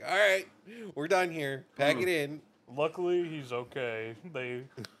where it's like, all right, we're done here. Pack it in. Luckily, he's okay. They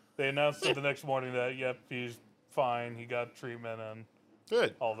announced it the next morning that he's fine. He got treatment and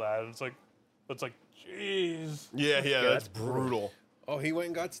Good. all that. It's like, jeez. Yeah, that's that's brutal. Oh, he went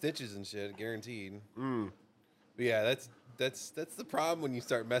and got stitches and shit, guaranteed. But yeah, that's the problem when you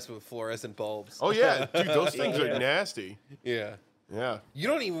start messing with fluorescent bulbs. Oh yeah, dude, those things Yeah. are nasty. Yeah. Yeah. You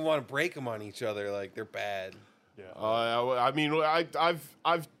don't even want to break them on each other. Like, they're bad. Yeah. I mean,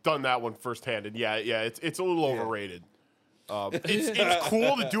 I've done that one firsthand, and yeah, it's a little overrated. It's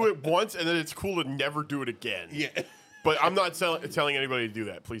cool to do it once, and then it's cool to never do it again. Yeah. But I'm not telling anybody to do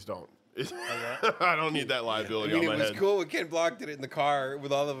that. Please don't. I don't need that I liability mean, on it my was head. cool when Ken Block did it in the car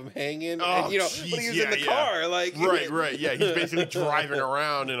with all of them hanging. Oh, and, you know, jeez, when he was in the yeah. car, like. Right. Yeah, he's basically driving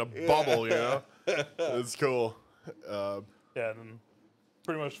around in a bubble. You know, it's cool. Yeah, and then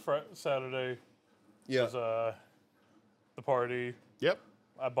pretty much Saturday Yeah. was the party. Yep.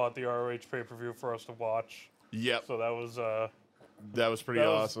 I bought the ROH pay-per-view for us to watch. Yep. So That was pretty that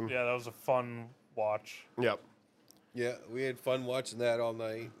was- awesome. Yeah, that was a fun watch. Yep. Yeah, we had fun watching that all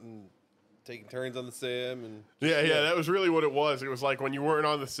night and taking turns on the sim and Yeah, that was really what it was. It was like when you weren't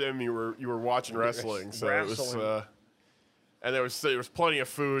on the sim, you were watching wrestling. So it was, Wrestling. and there was plenty of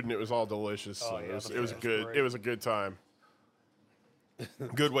food and it was all delicious. So Oh, it yeah, was the it was food was good. great. It was a good time.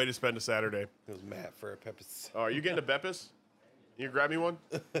 Good way to spend a Saturday. it was Matt for a Pepis. Oh, are you getting a Beppis? You grab me one.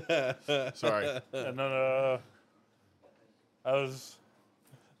 Sorry. And then I was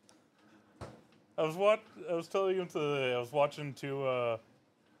telling you today, I was watching two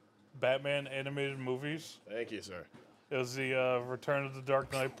Batman animated movies. Thank you, sir. It was the Return of the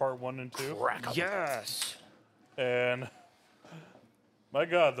Dark Knight Part 1 and 2. Yes. And my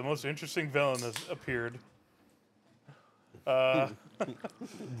God, the most interesting villain has appeared.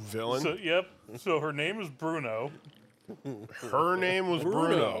 Villain. So her name is Bruno. Her name was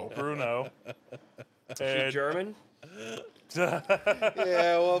Bruno. Bruno. She And German?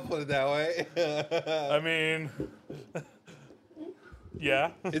 Yeah, we'll put it that way. I mean,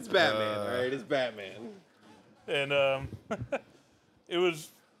 yeah. It's Batman, all right? It's Batman. And it was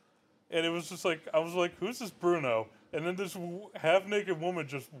just like, I was like, who's this Bruno? And then this half-naked woman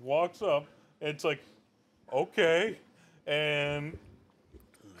just walks up, and it's like, okay. And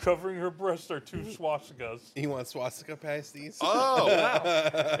covering her breasts are 2 swastikas. He wants swastika pasties. Oh,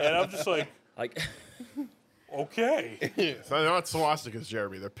 And I'm just like, Like, okay. they're not swastikas,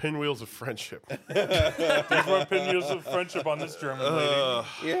 Jeremy. They're pinwheels of friendship. These were pinwheels of friendship on this German lady.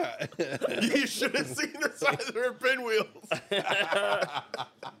 Yeah. You should have seen the size of her pinwheels.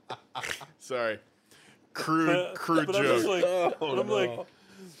 Sorry. Crude But I'm just joke. like, I'm like,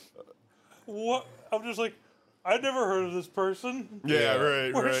 what? I'm just like, I've never heard of this person. Yeah,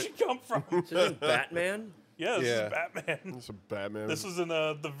 right, Where did right. she come from? is his name Batman? Yeah, this Yeah. is Batman. It's a Batman. This is in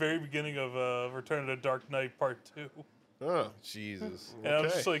the very beginning of Return of the Dark Knight Part 2. Oh. Jesus. And I'm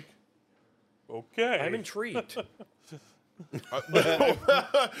Okay. just like, okay. I'm intrigued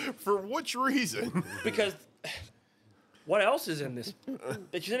For which reason? because what else is in this?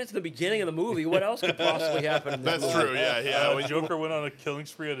 That you said it's the beginning of the movie. What else could possibly happen in this That's movie? true, yeah. When Joker went on a killing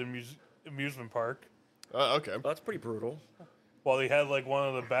spree at an amusement park Okay. Well, that's pretty brutal. while he had like one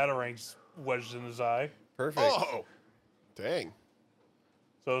of the batarangs wedged in his eye. Perfect. Oh. Dang.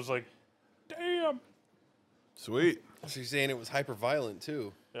 So I was like, damn. Sweet. So you're saying it was hyper violent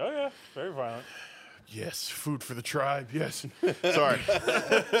too? Oh yeah, very violent. Yes, food for the tribe. Yes. Sorry.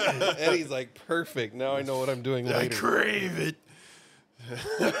 Eddie's like, perfect. Now I know what I'm doing I later. crave it.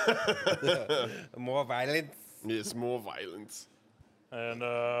 More violence. Yes, more violence. And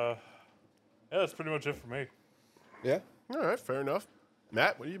yeah, that's pretty much it for me. Yeah. All right, fair enough.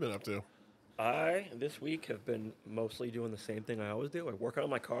 Matt, what have you been up to? I this week have been mostly doing the same thing I always do. I work on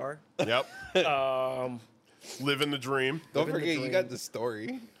my car. Yep. Living the dream. Don't Living the forget, you dream. got the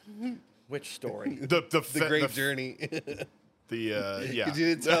story. Which story? The The great journey. yeah. Because you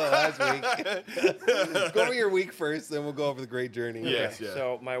didn't tell it last week. Go over your week first, then we'll go over the great journey. Yes, yeah.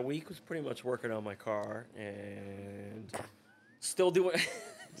 So my week was pretty much working on my car and still doing.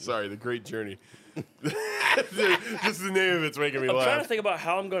 Sorry, the great journey. Just the name of it's making me I'm laugh. trying to think about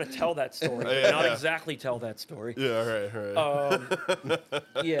how I'm going to tell that story. but Yeah. Not exactly tell that story. Yeah, all right, all right.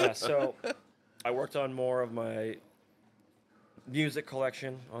 Yeah, so I worked on more of my music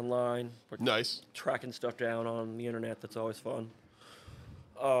collection online. We're Nice. tracking stuff down on the internet. That's always fun.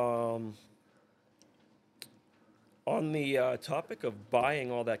 On the topic of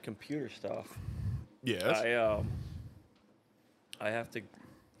buying all that computer stuff, Yes. I have to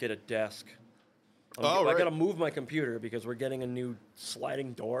get a desk. Oh, I right. got to move my computer because we're getting a new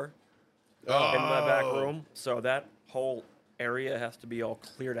sliding door Oh. in my back room. So that whole area has to be all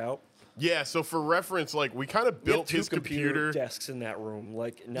cleared out. Yeah, so for reference, like, we kind of We have built two his computer. desks in that room.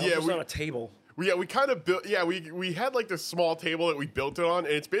 Like now Yeah, it's just we- on a table. Yeah, we kind of built. Yeah, we had like this small table that we built it on,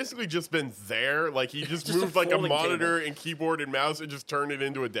 and it's basically just been there. Like he just Just a moved like a folding monitor and keyboard and mouse and just turned it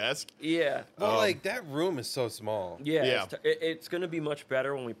into a desk. Yeah. Well, like, that room is so small. Yeah, Yeah. it's going to be much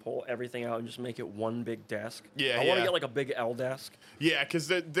better when we pull everything out and just make it one big desk. Yeah, I want yeah. to get like a big L desk. Yeah, because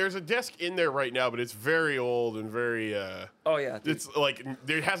there's a desk in there right now, but it's very old and very. Oh yeah, dude. It's like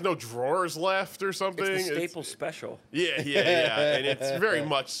there has no drawers left or something. It's the Staples special. Yeah, and it's very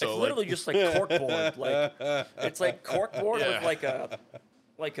much so. It's like, literally just like corkboard. Like it's like corkboard Yeah. with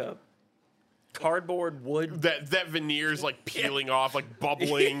like a cardboard wood. that veneer's like peeling off, like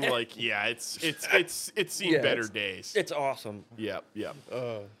bubbling. Like it's seen Yeah, better days. It's awesome. Yep.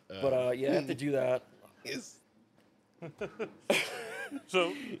 But yeah, I have to do that. It's,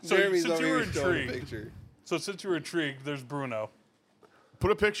 So Jeremy's since over you were here showing a intrigued, picture. there's Bruno.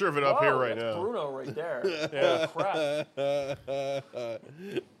 Put a picture of it up here Whoa, right that's now. Bruno right there. Yeah. Crap.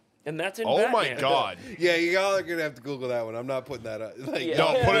 And that's in Oh my Batman. god! Yeah, you all are gonna have to Google that one. I'm not putting that up. Like, Yeah.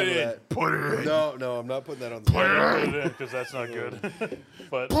 No, don't put it Google in. that. Put it in. No, I'm not putting that on the Put it in. Because that's not good.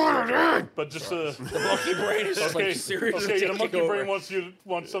 but Put it in. but just The monkey brain is just okay, like seriously okay. The taking monkey over. brain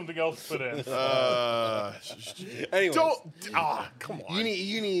wants something else put in. Anyways, Come on.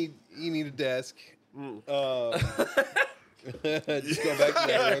 you need a desk. Just go back to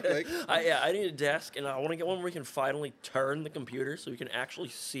that real quick. I need a desk, and I want to get one where we can finally turn the computer so we can actually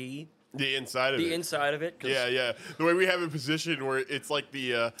see the inside of the it. inside of it. 'cause Yeah. The way we have it positioned where it's like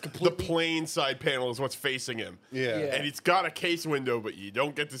the plain side panel is what's facing him. Yeah. Yeah. And it's got a case window, but you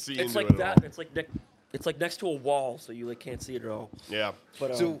don't get to see It's into like it at that. all. It's like next to a wall, so you like can't see it at all. Yeah.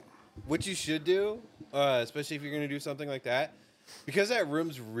 But So, what you should do, especially if you're gonna do something like that, because that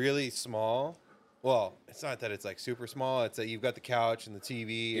room's really small. Well, it's not that it's like super small. It's that you've got the couch and the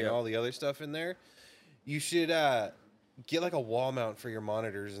TV and Yeah. all the other stuff in there. You should get like a wall mount for your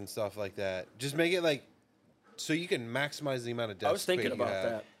monitors and stuff like that. Just make it like so you can maximize the amount of desk I was thinking space you about have.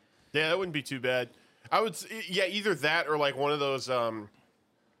 that. Yeah, that wouldn't be too bad. I would, either that or like one of those,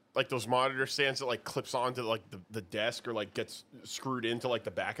 like those monitor stands that like clips onto like the desk or like gets screwed into like the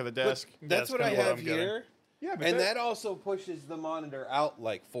back of the desk. That's what I kinda have I'm getting. here. Yeah, but And that also pushes the monitor out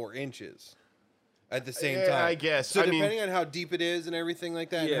like 4 inches at the same Yeah, time. I guess. So I mean- depending on how deep it is and everything like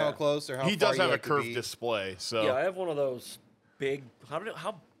that, and Yeah. how close or how he far does you have a like to curved be. display, so Yeah, I have one of those big.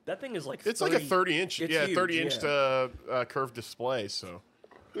 How that thing is like. it's 30, like a 30-inch, it's yeah, huge, 30-inch yeah. curved display. So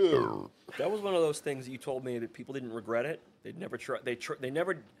That was one of those things that you told me that people didn't regret it. They'd never try. They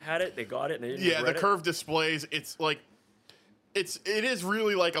never had it. They got it. And they didn't yeah, the regret it. curved displays. It's like it is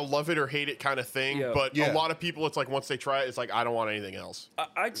really like a love it or hate it kind of thing. Yeah. But Yeah. a lot of people, it's like once they try it, it's like I don't want anything else.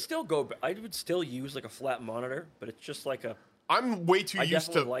 I'd still go. I would still use like a flat monitor, but it's just like a. I'm way too I used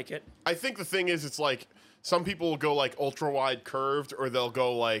definitely to. like it. I think the thing is, it's like some people will go like ultra wide curved, or they'll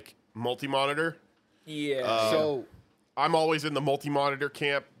go like multi monitor. Yeah. So I'm always in the multi monitor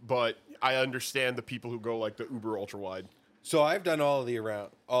camp, but I understand the people who go like the uber ultra wide. So I've done all of the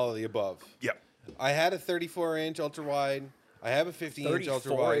above. Yep. I had a 34-inch ultra wide. I have a 50-inch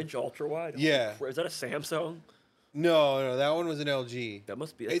ultra wide. 34-inch ultra wide. Yeah. Is that a Samsung? No, that one was an LG. That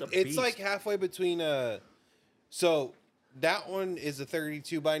must be. That's a It's beast. like halfway between so that one is a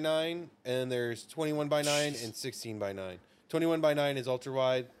 32 by 9, and there's 21 by 9 and 16 by 9. 21 by 9 is ultra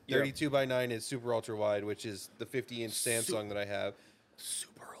wide. Yeah. 32 by 9 is super ultra wide, which is the 50-inch Samsung that I have.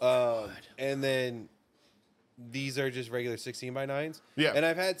 super ultra wide. And then these are just regular 16 by 9s. Yeah. And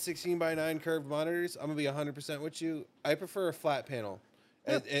I've had 16 by 9 curved monitors. I'm going to be 100% with you. I prefer a flat panel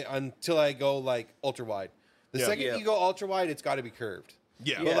until I go like ultra wide. The Yeah. second Yeah. you go ultra wide, it's got to be curved.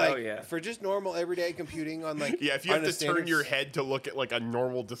 Yeah. But Yeah, like oh, yeah. for just normal everyday computing on like Yeah, if you on have a to turn standard your head to look at like a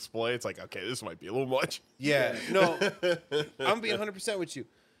normal display, it's like, okay, this might be a little much. Yeah, no, I'm gonna be 100% with you.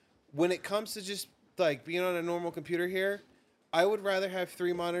 When it comes to just like being on a normal computer here, I would rather have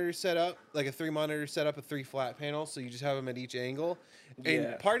 3 monitors set up, like a 3 monitor setup of 3 flat panels, so you just have them at each angle. And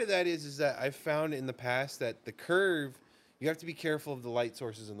Yeah. part of that is that I've found in the past that the curve, you have to be careful of the light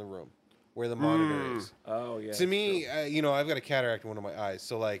sources in the room where the monitor is. Oh yeah. To me, I've got a cataract in one of my eyes,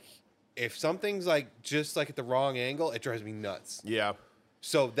 so like if something's like just like at the wrong angle, it drives me nuts. Yeah.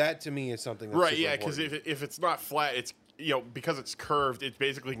 So that to me is something that's Right, super yeah, because important. if it's not flat, it's, because it's curved, it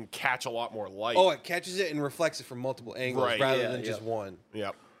basically can catch a lot more light. Oh, it catches it and reflects it from multiple angles Right. rather Yeah, than just yeah. one.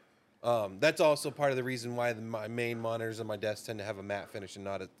 Yep. That's also part of the reason why my main monitors on my desk tend to have a matte finish and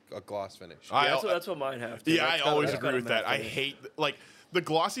not a gloss finish. Yeah, that's what mine have. Too. Yeah, That's I got- always that's got agree a with that. matte I finish. hate, like, the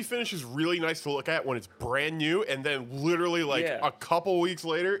glossy finish is really nice to look at when it's brand new, and then literally, like, Yeah. a couple weeks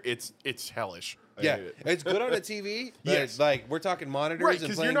later, it's hellish. I Yeah, hate it. it's good on a TV. But Yes. like we're talking monitors Right, and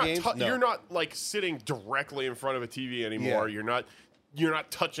because playing you're not games. No. you're not like sitting directly in front of a TV anymore. Yeah. You're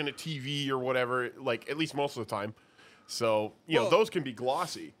not touching a TV or whatever. Like at least most of the time. So Well- those can be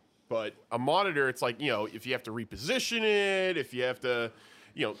glossy, but a monitor, it's like if you have to reposition it, if you have to,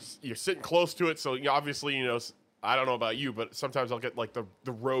 you're sitting close to it. So obviously I don't know about you, but sometimes I'll get like the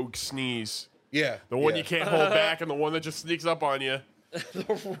rogue sneeze, Yeah, the one yeah. you can't hold back, and the one that just sneaks up on you.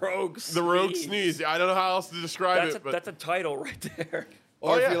 The rogue. The rogue sneeze. I don't know how else to describe That's it, a, but that's a title right there.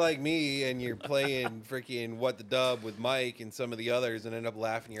 Or Oh, if yeah. you're like me and you're playing freaking What the Dub with Mike and some of the others and end up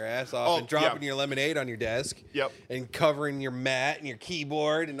laughing your ass off Oh, and dropping yeah. your lemonade on your desk. Yep. And covering your mat and your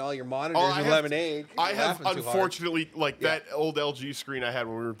keyboard and all your monitors I with have- lemonade. 'cause I you're have laughing too hard. unfortunately like Yeah. that old LG screen I had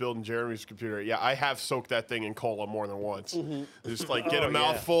when we were building Jeremy's computer. Yeah, I have soaked that thing in cola more than once. Just like get Oh, a yeah.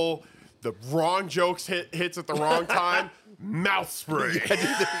 mouthful, the wrong jokes hits at the wrong time, mouth spray.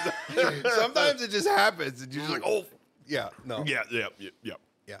 Sometimes it just happens and you're just like, oh, yeah, no. yeah.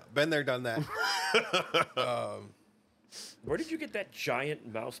 Yeah, been there, done that. Where did you get that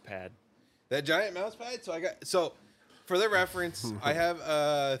giant mouse pad? That giant mouse pad. So for the reference, I have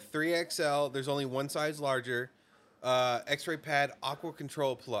a 3XL. There's only one size larger. X-ray pad Aqua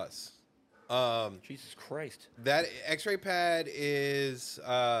Control Plus. Jesus Christ. That X-ray pad is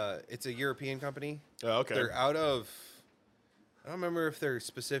it's a European company. Oh, okay. They're out of. I don't remember if they're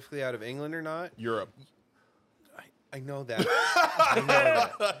specifically out of England or not. Europe. I know that. I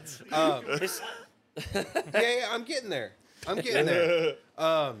know that. This, Yeah, I'm getting there. I'm getting there.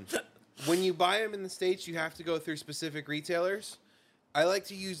 When you buy them in the States, you have to go through specific retailers. I like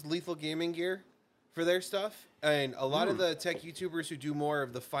to use Lethal Gaming Gear for their stuff. And a lot of the tech YouTubers who do more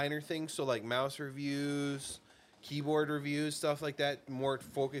of the finer things, so like mouse reviews, keyboard reviews, stuff like that, more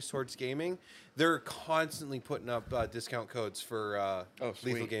focused towards gaming, they're constantly putting up discount codes for Lethal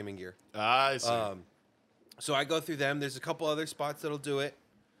sweet. Gaming Gear. I see. So I go through them. There's a couple other spots that'll do it.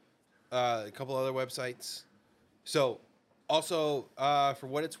 A couple other websites. So also, for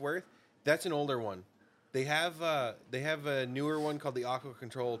what it's worth, that's an older one. They have a newer one called the Aqua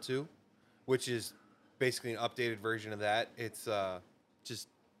Control 2, which is basically an updated version of that. It's just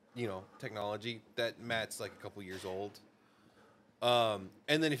technology. That Matt's like a couple years old. And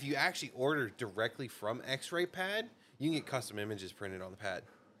then if you actually order directly from X-Ray Pad, you can get custom images printed on the pad.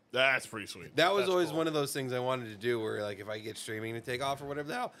 That's pretty sweet. That was That's always cool. one of those things I wanted to do, where like if I get streaming to take off or whatever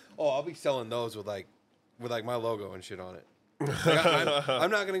the hell, I'll be selling those with like my logo and shit on it. Like,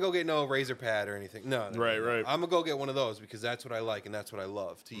 I'm not gonna go get no razor pad or anything. No, Right. I'm gonna go get one of those because that's what I like and that's what I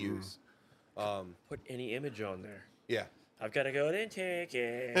love to use. Put any image on there. Yeah, I've got to go and take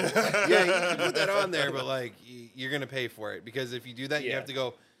it. yeah, you can put that on there, but like you're gonna pay for it because if you do that, you Yeah. have to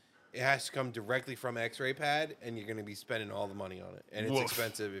go. It has to come directly from X-Ray Pad, and you're gonna be spending all the money on it, and it's Woof.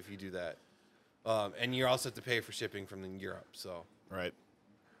 expensive if you do that. And you also have to pay for shipping from Europe. So, Right.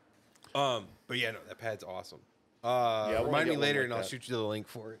 but yeah, no, that pad's awesome. I wanna Remind me get one later, like and I'll that. shoot you the link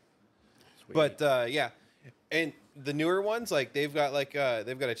for it. Sweet. But yeah, and the newer ones, like they've got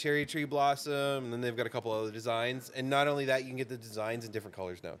a cherry tree blossom, and then they've got a couple other designs. And not only that, you can get the designs in different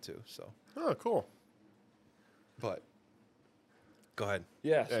colors now too. So, Oh, cool. but go ahead.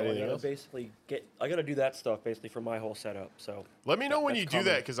 yeah, so I Anything gotta else? basically I gotta do that stuff basically for my whole setup. So Let me know when that's you do coming.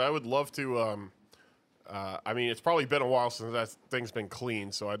 that because I would love to. I mean, it's probably been a while since that thing's been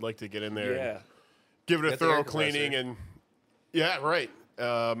cleaned, so I'd like to get in there, Yeah. and give it a Get the air thorough cleaning, compressor. and yeah, right.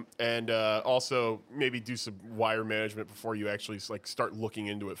 And also maybe do some wire management before you actually like start looking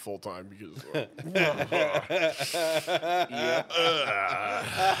into it full time because.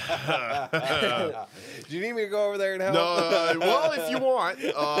 Do you need me to go over there and help? No, well, if you want,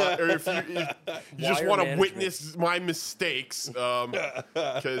 or if you just Wire want to management. witness my mistakes,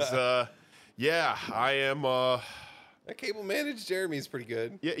 because yeah, I am. That cable managed Jeremy's pretty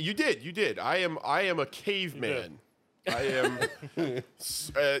good. Yeah, you did. I am a caveman. I am.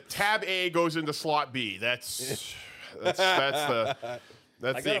 Tab A goes into slot B. That's the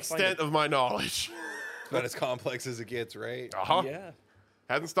gotta extent find of my knowledge. About as complex as it gets, right? Uh-huh. Yeah.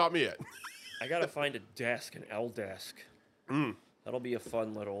 Hasn't stopped me yet. I gotta find a desk, an L desk. That'll be a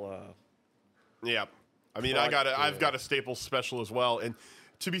fun little. Yeah. I mean, Project, I've got a Staples special as well. And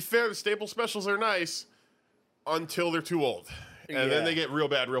to be fair, the Staples specials are nice until they're too old, and then Yeah. they get real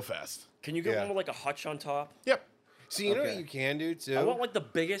bad real fast. Can you get Yeah. one with like a hutch on top? Yep. So you know what Okay. you can do too? I want like the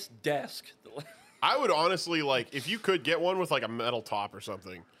biggest desk. I would honestly like if you could get one with like a metal top or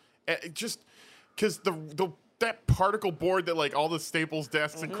something, just because that particle board that like all the Staples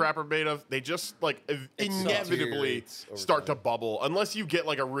desks and crap are made of, they just like inevitably deteriorates over start to time. bubble unless you get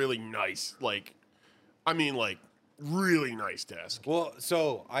like a really nice really nice desk. Well,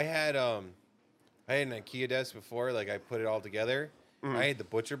 so I had an IKEA desk before. Like I put it all together. I had the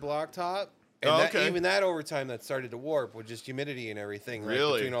butcher block top, and Oh, that, okay. even that over time that started to warp with just humidity and everything. Like,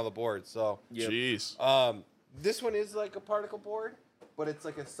 Really? between all the boards. So Yep. Jeez. this one is like a particle board, but it's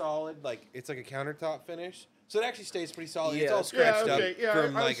like a solid, like it's like a countertop finish. So it actually stays pretty solid. It's Yeah. all Yeah, scratched up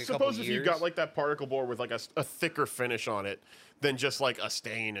from I like a couple suppose if years. you got like that particle board with like a thicker finish on it than just like a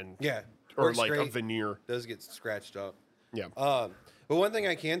stain and yeah, or works like a great. veneer. Does get scratched up. Yeah. But one thing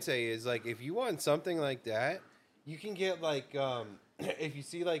I can say is like if you want something like that, you can get like if you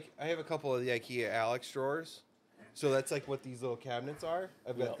see like I have a couple of the IKEA Alex drawers, so that's like what these little cabinets are.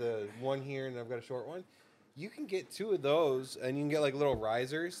 I've got Yep. the one here and I've got a short one. You can get two of those, and you can get like little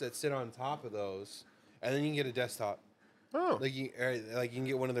risers that sit on top of those, and then you can get a desktop. Oh. Like you can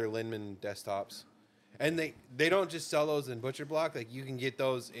get one of their Linman desktops, and they don't just sell those in butcher block. Like you can get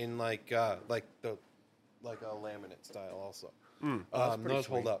those in like a laminate style also. that's pretty Those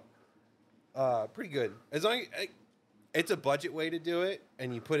hold sweet. up pretty good. As long it's a budget way to do it,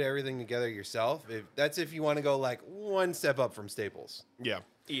 and you put everything together yourself. If you want to go like one step up from Staples. Yeah.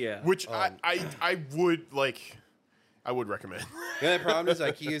 Yeah. Which I would recommend. The only problem is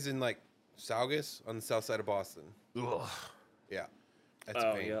IKEA's in like Saugus on the south side of Boston. Ugh. Yeah, that's a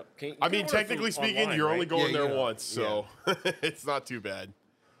Oh pain. yeah. I mean, technically speaking, you're only going Yeah, you there know. once, so it's not too bad.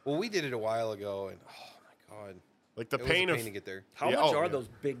 Well, we did it a while ago, and oh my god, Like the it pain was a of pain to get there. How Yeah, much oh, are yeah. those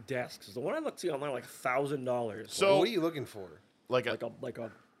big desks? 'Cause the one I looked at online like $1,000. So- What are you looking for? like like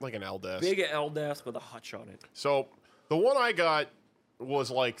a an L desk. big L desk with a hutch on it. So the one I got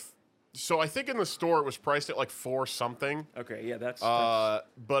was like, so I think in the store it was priced at like $4 something. Okay, yeah, that's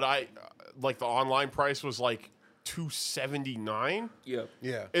But I like the online price was like $279. yeah.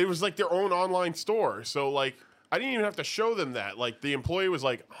 Yeah, It was like their own online store. So like I didn't even have to show them that. Like the employee was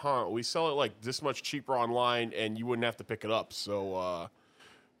like, "Huh, we sell it like this much cheaper online, and you wouldn't have to pick it up. So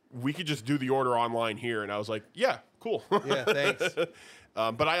we could just do the order online here." And I was like, "Yeah, cool." yeah. Thanks.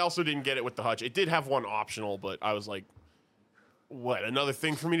 But I also didn't get it with the hutch. It did have one optional, but I was like, "What? Another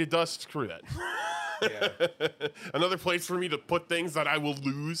thing for me to dust? Screw that." Yeah. Another place for me to put things that I will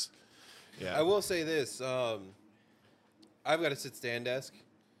lose. Yeah. I will say this. I've got a sit stand desk.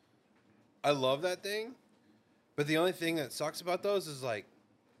 I love that thing, But the only thing that sucks about those is like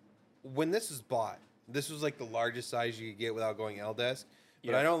when this was bought, this was like the largest size you could get without going L desk.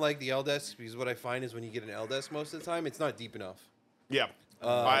 But I don't like the L desk because what I find is when you get an L desk most of the time, it's not deep enough. Yeah,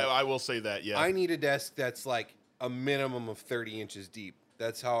 I will say that. Yeah, I need a desk that's like a minimum of 30 inches deep.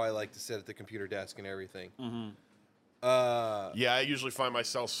 That's how I like to sit at the computer desk and everything. yeah, I usually find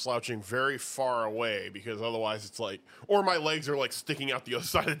myself slouching very far away because otherwise it's like, or my legs are like sticking out the other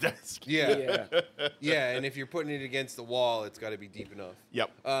side of the desk. Yeah. Yeah, and if you're putting it against the wall, it's got to be deep enough.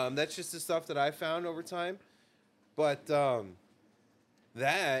 Yep. That's just the stuff that I found over time. But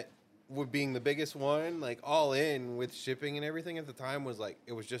that would being the biggest one, like all in with shipping and everything at the time was like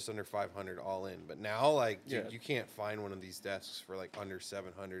it was just under 500 all in. But now, like, dude, you can't find one of these desks for like under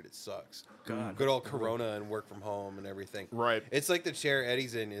 700. It sucks. God. Good old Corona and work from home and everything. Right. It's like the chair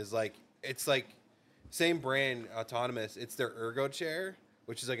Eddie's in is like it's like same brand, Autonomous. It's their Ergo chair,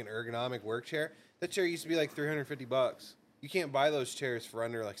 which is like an ergonomic work chair. That chair used to be like $350. You can't buy those chairs for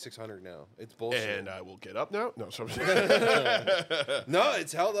under like 600 now. It's bullshit. And I will get up now. No, sorry. No,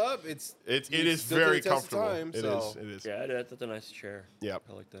 it's held up. It is stood the very test of comfortable. time, It so- is. Yeah, that's a nice chair. Yep.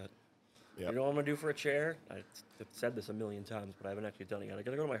 I like that. Yep. You know what I'm gonna do for a chair? I've said this a million times, but I haven't actually done it yet. I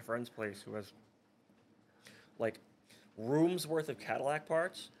gotta go to my friend's place who has like rooms worth of Cadillac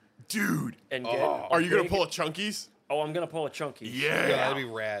parts Dude, and get. are you gonna pull a Chunkies? Oh, I'm gonna pull a chunky. Yeah, that'd be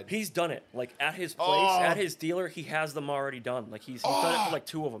rad. He's done it. Like at his place, Oh. at his dealer, he has them already done. Like he's done it for like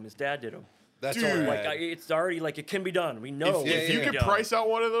 2 of them. His dad did them. That's Dude. all rad. Like it's already like it can be done. We know. If it you can could be done. price out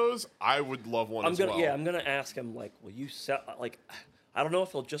one of those, I would love one I'm as gonna well. I'm gonna ask him like, will you sell? Like, I don't know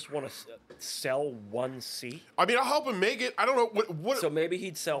if he'll just want to sell one seat. I mean, I'll help him make it. I don't know what. So maybe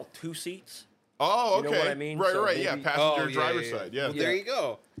he'd sell 2 seats. Oh, You okay. know what I mean? Right, So right. Yeah, maybe- passenger yeah, driver's yeah, yeah. side. Yeah. Well, there you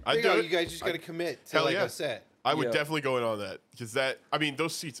go. I'd There you do go. it. You guys just got to commit to Hell like yeah. a set. I would Yeah. definitely go in on that because that. I mean,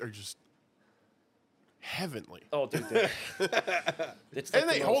 those seats are just heavenly, Oh, dude, it's and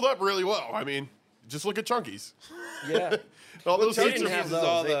they hold up really well. I mean, just look at Chunkies. Yeah, All those they seats didn't are. have This is those.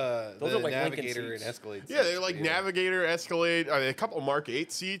 all They- the those are like Lincoln Navigator and seats. Escalade. Yeah, they're seats, like yeah. Navigator, Escalade, a couple of Mark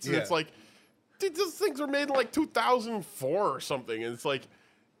 8 seats, and Yeah. it's like, dude, those things were made in like 2004 or something, and it's like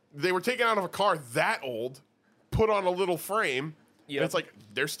they were taken out of a car that old, put on a little frame. Yep. And it's like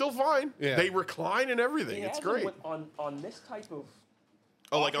they're still fine. Yeah. They recline and everything. They It's have them great. with- on this type of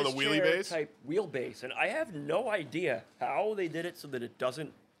Oh, like on the office wheelie chair base? type wheelbase, and I have no idea how they did it so that it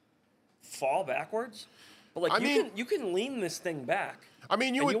doesn't fall backwards. But like I mean- you can lean this thing back. I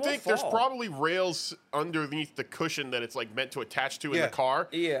mean, you and would you won't think there's fall. probably rails underneath the cushion that it's like meant to attach to in Yeah. the car.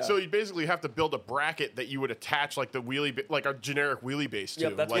 Yeah. So you basically have to build a bracket that you would attach like the wheelie, like a generic wheelie base to.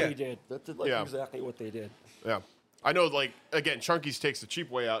 Yep, that's like, what he did. That's like Yeah. exactly what they did. Yeah. I know, like, again, Chunkies takes the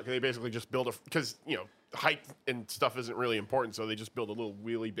cheap way out. They basically just build because, height and stuff isn't really important, so they just build a little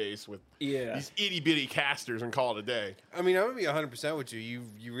wheelie base with Yeah. these itty-bitty casters and call it a day. I mean, I'm gonna be 100% with you.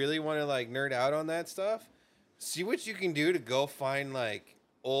 You really want to like nerd out on that stuff? See what you can do to go find like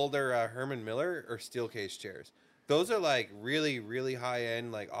older Herman Miller or steel case chairs. Those are like really, really high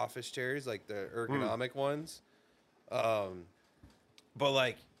end like office chairs, like the ergonomic ones. But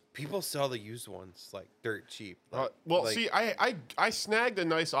like people sell the used ones like dirt cheap. Like, like- See, I snagged a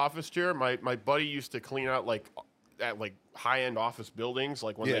nice office chair. My buddy used to clean out, like, at, like, high-end office buildings,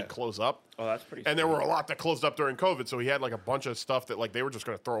 like, when they Yeah. close up. Oh, that's pretty. And there were a lot that closed up during COVID, so he had like a bunch of stuff that like they were just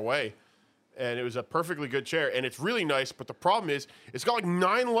going to throw away. And it was a perfectly good chair, and it's really nice. But the problem is, it's got like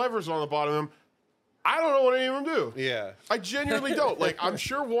 9 levers on the bottom of them. I don't know what any of them do. yeah. I genuinely don't. Like, I'm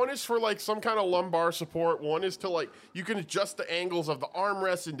sure one is for like some kind of lumbar support. One is to like you can adjust the angles of the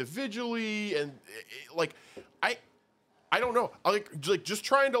armrests individually, and like I don't know. I like just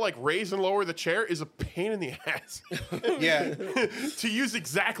trying to like raise and lower the chair is a pain in the ass. Yeah. To use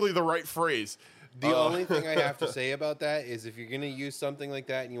exactly the right phrase. The only thing I have to say about that is if you're going to use something like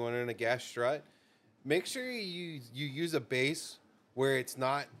that and you want it in a gas strut, make sure you use a base where it's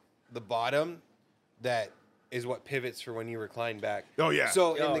not the bottom that is what pivots for when you recline back. Oh, yeah.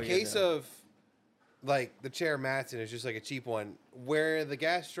 So in Oh, the yeah, case no. of like the chair Matson is just like a cheap one, where the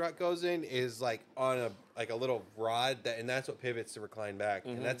gas strut goes in is like on a little rod and that's what pivots to recline back.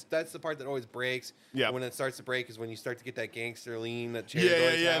 And that's the part that always breaks. Yeah. When it starts to break is when you start to get that gangster lean that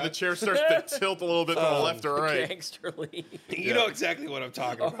chair. Yeah. The chair starts to tilt a little bit to the left or right. Gangster lean. You know exactly what I'm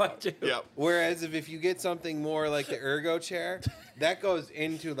talking Oh, I about. do. Yeah. Whereas if you get something more like the ergo chair, that goes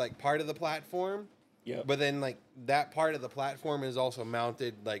into like part of the platform. Yep. But then like that part of the platform is also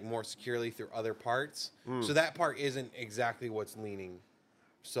mounted like more securely through other parts. So that part isn't exactly what's leaning.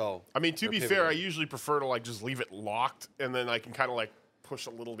 So I mean, to or be fair, pivoting. I usually prefer to like just leave it locked, and then I can kind of like push a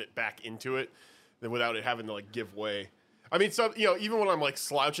little bit back into it, then without it having to like give way. I mean, some even when I'm like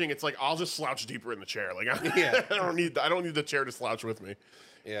slouching, it's like I'll just slouch deeper in the chair. Like Yeah. I don't need the chair to slouch with me.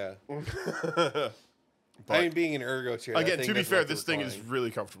 Yeah. But I mean, being an ergo chair. that again, thing to be does fair, look this thing is reclined.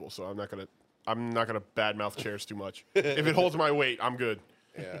 really comfortable, so I'm not gonna badmouth chairs too much. If it holds my weight, I'm good.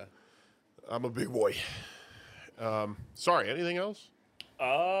 Yeah. I'm a big boy. Sorry, anything else?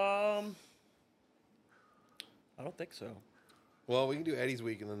 I don't think so. Well, we can do Eddie's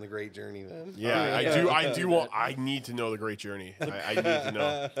week and then the Great Journey then. Yeah, I do. I need to know the Great Journey. I need to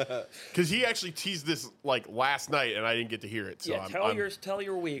know because he actually teased this like last night, and I didn't get to hear it. So Yeah, tell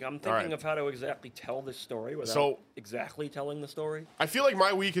your week. I'm thinking right. of how to exactly tell this story without So- exactly telling the story. I feel like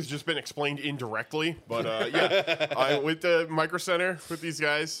my week has just been explained indirectly, but yeah, I went to Micro Center with these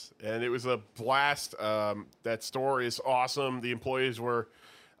guys, and it was a blast. That store is awesome. The employees were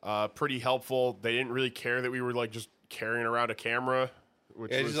pretty helpful. They didn't really care that we were like just carrying around a camera. Which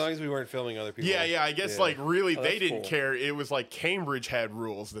Yeah, was, as long as we weren't filming other people. yeah, I guess like really Oh, they that's didn't cool. care. It was like Cambridge had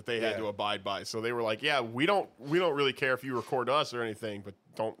rules that they had Yeah. to abide by. So they were like, yeah, we don't really care if you record us or anything, but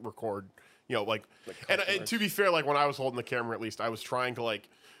don't record, like and customers. to be fair, like when I was holding the camera, at least I was trying to like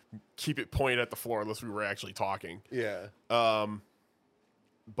keep it pointed at the floor unless we were actually talking. Yeah.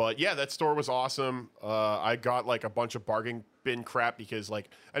 But yeah, that store was awesome. I got like a bunch of bargain bin crap because like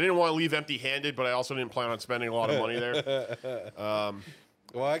I didn't want to leave empty-handed, but I also didn't plan on spending a lot of money there.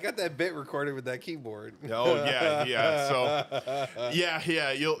 Well, I got that bit recorded with that keyboard. Oh yeah. So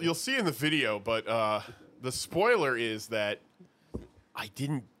yeah. You'll see in the video, but the spoiler is that I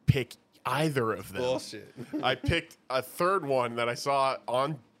didn't pick either of them. Bullshit. I picked a third one that I saw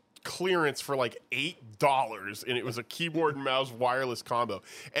on clearance for like $8, and it was a keyboard and mouse wireless combo.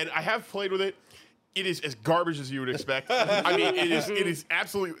 And I have played with it. It is as garbage as you would expect. I mean, it is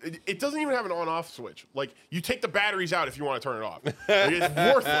absolutely. It doesn't even have an on-off switch. Like you take the batteries out if you want to turn it off. Like, it's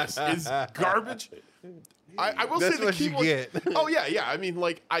worthless. It's garbage. I will That's say the what you keyboard. get. Oh yeah. I mean,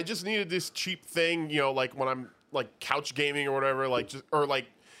 like I just needed this cheap thing. Like when I'm like couch gaming or whatever. Like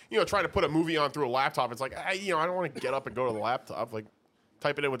trying to put a movie on through a laptop. It's like I don't want to get up and go to the laptop. Like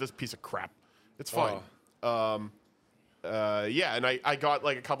type it in with this piece of crap. It's fine. Yeah, and I got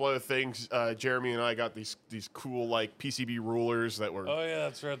like a couple other things. Jeremy and I got these cool like PCB rulers that were. Oh yeah,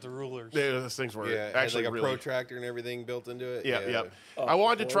 that's right. The rulers. Those things were Yeah, actually had like a really. protractor and everything built into it. Yeah. A I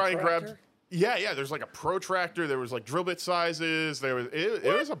wanted to try and grab. protractor? Yeah. There's like a protractor. There was like drill bit sizes. There was it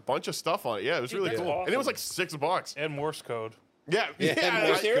was a bunch of stuff on it. Yeah, it was Dude, really that's cool, and it was awesome. like $6. And Morse code. Yeah. Morse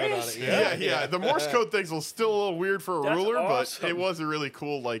code on serious? it, Yeah. The Morse code things was still a little weird for a That's ruler, awesome. but it was a really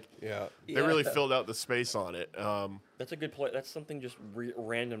cool. Like Yeah. they Yeah. really filled out the space on it. That's a good play. That's something just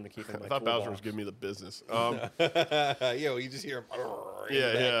random to keep in my I thought Bowser toolbox. was giving me the business. Yo, you just hear him in the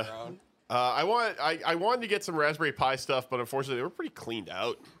Yeah. background. I wanted to get some Raspberry Pi stuff, but unfortunately they were pretty cleaned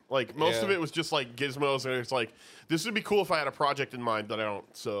out. Like most of Yeah. it was just like gizmos, and it's like this would be cool if I had a project in mind, but I don't.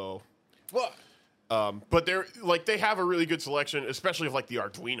 So, Well, but they have a really good selection, especially of like the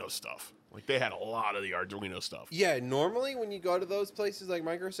Arduino stuff. Like they had a lot of the Arduino stuff. yeah, normally when you go to those places like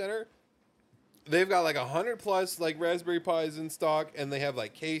Micro Center, they've got like 100 plus like Raspberry Pis in stock, and they have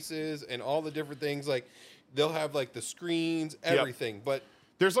like cases and all the different things. Like they'll have like the screens, everything. But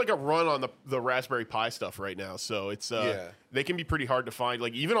There's like a run on the Raspberry Pi stuff right now, so it's they can be pretty hard to find,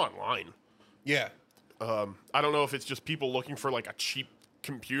 like even online. yeah, I don't know if it's just people looking for like a cheap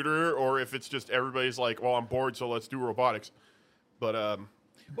computer or if it's just everybody's like, well, I'm bored, so let's do robotics. But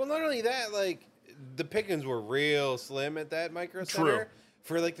well, not only that, like the pickings were real slim at that Micro Center True.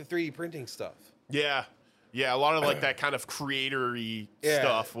 for like the 3D printing stuff. yeah, a lot of like that kind of creator-y Yeah.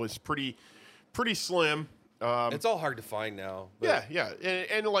 stuff was pretty slim. It's all hard to find now. But Yeah,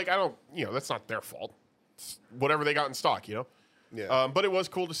 and like I don't, that's not their fault. It's whatever they got in stock, yeah. But it was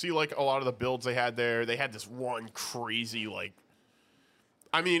cool to see like a lot of the builds they had there. They had this one crazy like,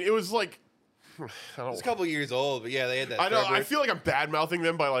 I mean, it was like, I don't It's a couple years old, but yeah, they had that. I know. I Threadripper. feel like I'm bad mouthing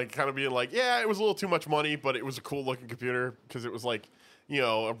them by like kind of being like, yeah, it was a little too much money, but it was a cool looking computer because it was like, a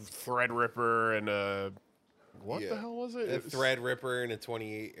Threadripper and a what Yeah. the hell was it? a It was- Threadripper and a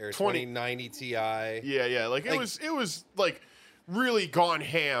 20 2090 Ti. Yeah. Like it was like really gone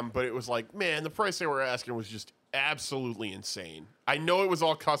ham, but it was like, man, the price they were asking was just absolutely insane. I know it was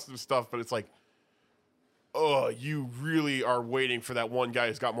all custom stuff, but it's like, oh, you really are waiting for that one guy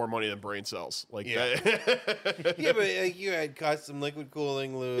who's got more money than brain cells. Like, Yeah. that. Yeah, but like you had custom liquid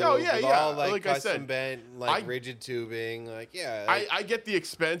cooling lube. Oh, yeah, with yeah. all like, Like I custom said, bent, like rigid tubing. Like, yeah. I get the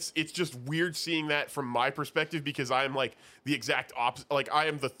expense. It's just weird seeing that from my perspective because I'm like the exact opposite. Like I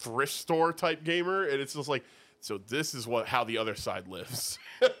am the thrift store type gamer, and it's just like, so this is how the other side lives.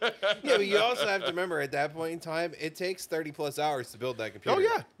 yeah, but you also have to remember at that point in time, it takes 30 plus hours to build that computer.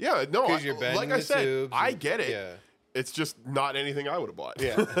 Oh yeah, no. Because you're bending like I the said, tubes I and- get it. yeah. It's just not anything I would have bought.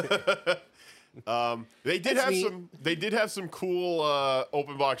 Yeah. They did That's have neat. some cool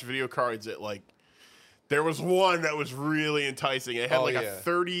open box video cards that like. There was one that was really enticing. It had Oh, like a yeah.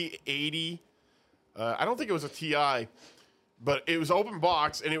 3080. I don't think it was a TI, but it was open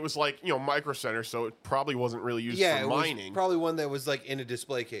box and it was like Micro Center, so it probably wasn't really used Yeah, for it was mining. probably one that was like in a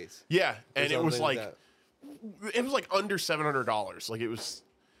display case. Yeah, or and it was something like that. under $700. Like it was.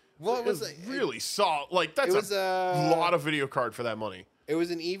 Well, It was really solid. Like that's it was, a lot of video card for that money. It was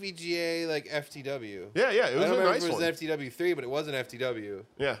an EVGA like FTW. Yeah, it I was don't a remember nice if it one. was an FTW3, but it was an FTW.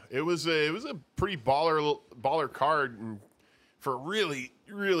 Yeah, it was a pretty baller card and for a really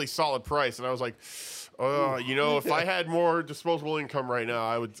solid price. And I was like, if I had more disposable income right now,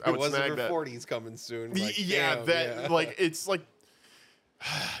 I would It wasn't snag for that. 40s coming soon. Like, Yeah, damn, like it's like.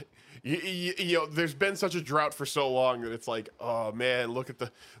 There's been such a drought for so long that it's like, oh man, look at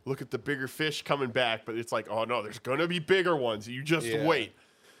the bigger fish coming back, but it's like, oh no, there's gonna be bigger ones. You just Yeah. wait.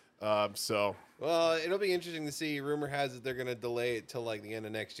 So Well, it'll be interesting to see. Rumor has it they're going to delay it till like the end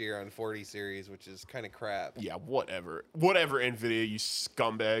of next year on 40 series, which is kind of crap. yeah, whatever, Nvidia, you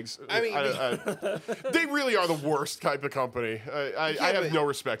scumbags. I mean, they really are the worst type of company. I have but- no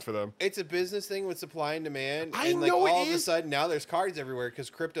respect for them. It's a business thing with supply and demand. I and like know it all of a is. sudden now there's cards everywhere because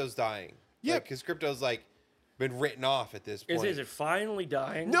crypto's dying. Yeah. Because crypto's like been written off at this Is, point. is it finally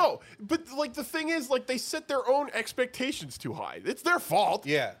dying? No, but like the thing is, like they set their own expectations too high. It's their fault.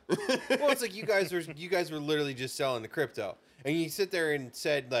 Yeah. Well, it's like you guys were literally just selling the crypto. And you sit there and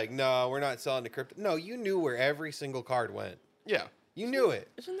said like, "No, we're not selling the crypto." No, you knew where every single card went. Yeah. You knew it.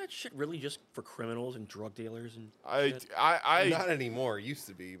 Isn't that shit really just for criminals and drug dealers and shit? Not anymore. It used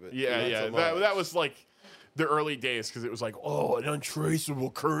to be, but Yeah, not yeah. so That much. was like the early days because it was like, oh, an untraceable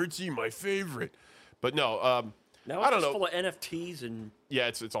currency, my favorite. But no, Now I it's don't just know. full of NFTs and Yeah,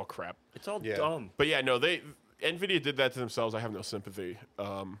 it's all crap. it's all Yeah. dumb. But yeah, no, Nvidia did that to themselves. I have no sympathy.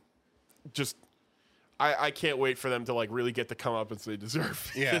 I can't wait for them to like really get the comeuppance they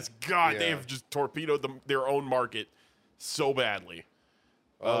deserve. Yeah. Because God, they Yeah. have just torpedoed their own market so badly.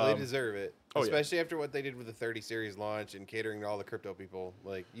 Well, they deserve it. oh, yeah. Especially after what they did with the 30 series launch and catering to all the crypto people.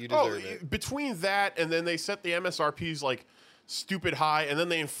 Like, you deserve it. Between that and then they set the MSRPs like stupid high, and then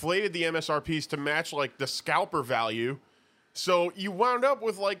they inflated the MSRPs to match like the scalper value. So you wound up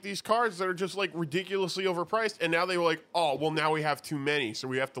with like these cards that are just like ridiculously overpriced, and now they were like, oh, well, now we have too many, so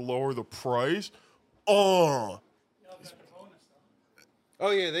we have to lower the price. Oh, Oh,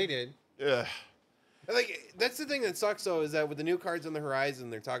 yeah, they did. yeah. Like, that's the thing that sucks, though, is that with the new cards on the horizon,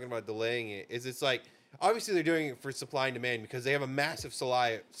 they're talking about delaying it. It's like, obviously they're doing it for supply and demand because they have a massive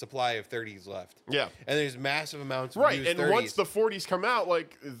supply of 30s left. Yeah. And there's massive amounts of Right, used and 30s. once the 40s come out,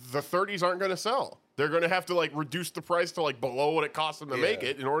 like the 30s aren't going to sell. They're going to have to like reduce the price to like below what it costs them to make Yeah.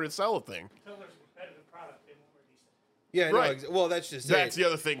 it in order to sell a thing. Until there's a competitive product, they won't release it. Yeah, Right. no, well, that's just That's it. the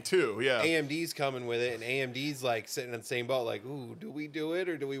other thing too. Yeah. AMD's coming with it, and AMD's like sitting in the same boat, like, ooh, do we do it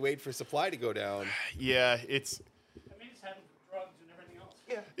or do we wait for supply to go down? Yeah, it's I mean, it's happened with drugs and everything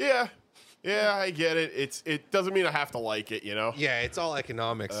else. yeah, I get it. It doesn't mean I have to like it, you know. Yeah, it's all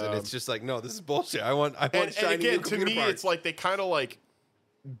economics, and it's just like, no, this is bullshit. I want And shiny new again, to computer me, parts. it's like they kind of like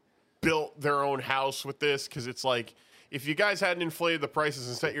built their own house with this because it's like if you guys hadn't inflated the prices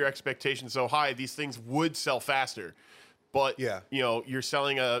and set your expectations so high, these things would sell faster. But Yeah. you're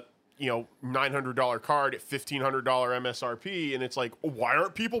selling a $900 card at $1,500 MSRP, and it's like, why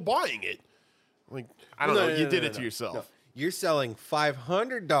aren't people buying it? Like, I don't know. You did it to yourself. No. You're selling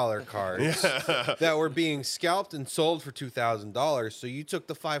 $500 cards that were being scalped and sold for $2,000. So you took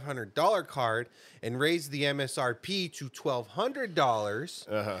the $500 card and raised the MSRP to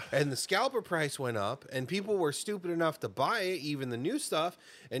 $1,200, and the scalper price went up, and people were stupid enough to buy it, even the new stuff.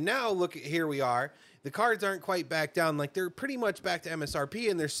 And now look at here we are. The cards aren't quite back down. Like, they're pretty much back to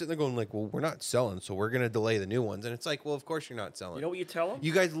MSRP, and they're sitting there going like, well, we're not selling, so we're going to delay the new ones. And it's like, well, of course you're not selling. You know what you tell them?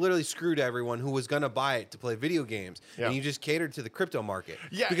 You guys literally screwed everyone who was going to buy it to play video games. Yeah. And you just catered to the crypto market.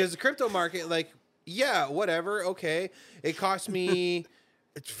 Yeah. Because the crypto market, like, yeah, whatever, okay. It cost me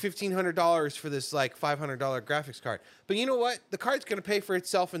 $1,500 for this, like, $500 graphics card. But you know what? The card's going to pay for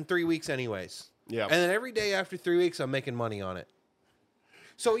itself in 3 weeks anyways. Yeah. And then every day after 3 weeks, I'm making money on it.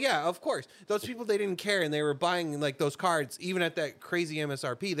 So, yeah, of course. Those people, they didn't care, and they were buying, like, those cards, even at that crazy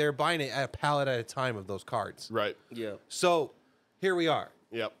MSRP. They were buying it at a pallet at a time of those cards. Right. Yeah. So, here we are.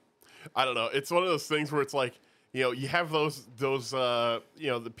 Yep. I don't know. It's one of those things where it's like, you have those the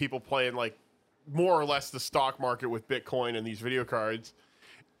people playing like more or less the stock market with Bitcoin and these video cards.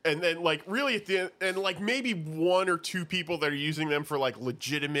 And then like really at the end, and like maybe one or two people that are using them for like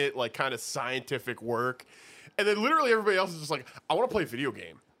legitimate, like kind of scientific work. And then literally everybody else is just like, I want to play a video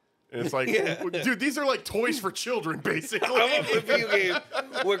game. And it's like, dude, these are like toys for children, basically. I want a video game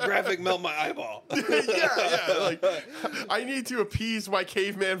where graphic melt my eyeball. yeah. Like, I need to appease my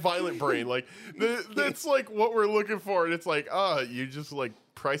caveman violent brain. Like, that's like what we're looking for. And it's like, you just like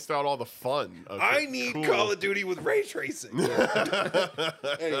priced out all the fun. Okay, I need cool. Call of Duty with ray tracing.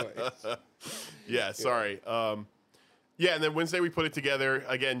 Anyways. Yeah, sorry. Yeah, and then Wednesday we put it together.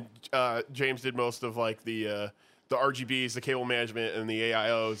 Again, James did most of like the RGBs, the cable management, and the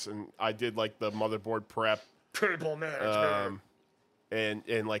AIOs, and I did like the motherboard prep. Cable management.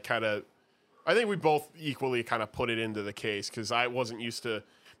 And like kind of, I think we both equally kind of put it into the case because I wasn't used to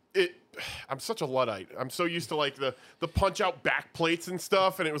it. I'm such a Luddite. I'm so used to like the punch out back plates and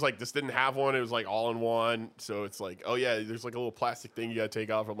stuff, and it was like this didn't have one. It was like all in one. So it's like, oh yeah, there's like a little plastic thing you gotta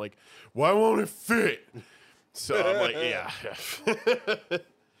take off. I'm like, why won't it fit? So I'm like, yeah.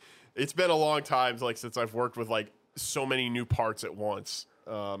 It's been a long time like since I've worked with like so many new parts at once.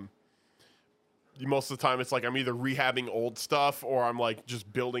 Most of the time it's like I'm either rehabbing old stuff or I'm like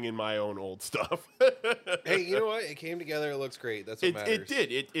just building in my own old stuff. Hey, you know what? It came together. It looks great. That's what matters.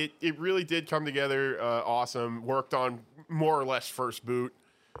 It did. It really did come together awesome. Worked on more or less first boot.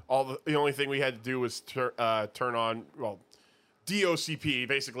 The only thing we had to do was turn on, well, DOCP,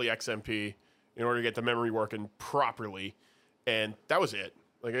 basically XMP, in order to get the memory working properly. And that was it.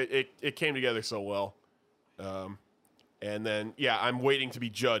 Like it came together so well. And then, yeah, I'm waiting to be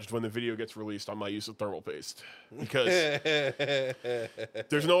judged when the video gets released on my use of thermal paste because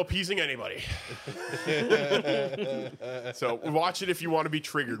there's no appeasing anybody. So watch it if you want to be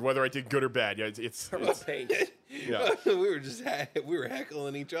triggered, whether I did good or bad. Yeah, it's Thermal paste. yeah. we were just we were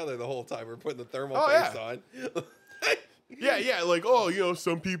heckling each other the whole time. We're putting the thermal Oh, paste yeah. on. Yeah, like,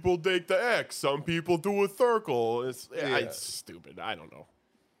 some people take the X, some people do a circle. It's stupid. I don't know.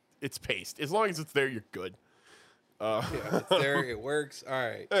 It's paste. As long as it's there, you're good. It's there. It works. All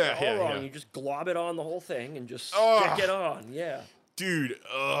right. All wrong. You just glob it on the whole thing and just stick it on. Yeah. Dude,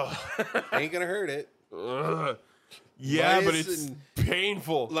 Ain't gonna hurt it. yeah, but Linus it's and-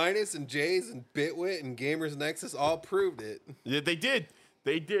 painful. Linus and Jays and Bitwit and Gamers Nexus all proved it. Yeah, they did.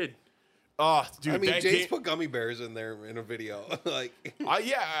 Oh, dude, I mean, that Jays game, put gummy bears in there in a video. Like,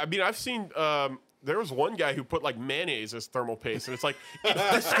 I've seen. There was one guy who put like mayonnaise as thermal paste, and it's like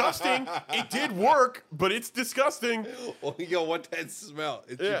it's disgusting. It did work, but it's disgusting. well, yo, what that smell?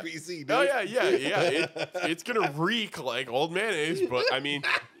 It's Yeah. GPC, dude. Oh yeah. It's gonna reek like old mayonnaise, but I mean,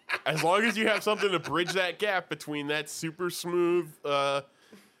 as long as you have something to bridge that gap between that super smooth,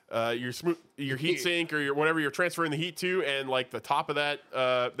 your heat sink or your whatever you're transferring the heat to, and like the top of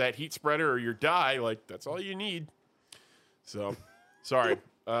that heat spreader or your die, like that's all you need. So, sorry.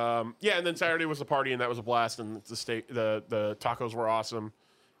 Yeah, and then Saturday was the party, and that was a blast, and the tacos were awesome,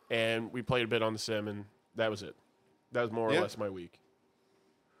 and we played a bit on the sim, and that was it. That was more or less my week.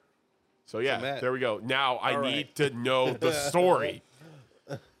 So yeah, Matt. there we go. Now I All need to know the story.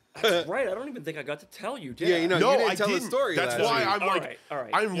 Right. I don't even think I got to tell you, did Yeah, I? you know, No, you didn't I tell didn't. the story. That's last why week. I'm All like, right, all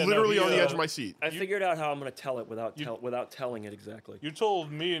right. I'm Yeah, no, literally he, on the edge uh, of my seat. I figured out how I'm going to tell it without telling it exactly. You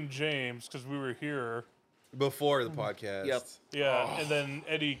told me and James because we were here. Before the podcast. Yep. Yeah, and then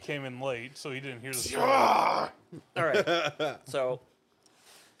Eddie came in late, so he didn't hear the story. All right. So,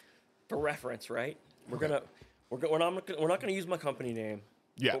 for reference, right? We're not gonna use my company name.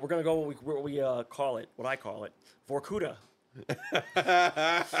 Yeah. But we're gonna go what we call it. What I call it, Vorkuta,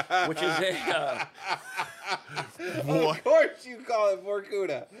 which is a Of course you call it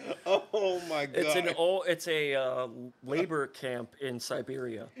Vorkuta. Oh my god. it's a labor camp in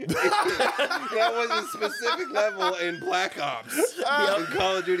Siberia. That was a specific level in Black Ops. In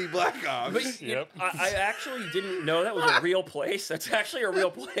Call of Duty Black Ops. But Yep. I actually didn't know that was a real place. That's actually a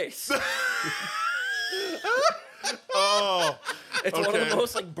real place. Oh, It's one of Okay. the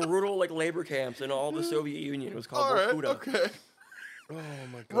most like brutal like labor camps in all the Soviet Union. It was called all right, Vorkuta. okay. Oh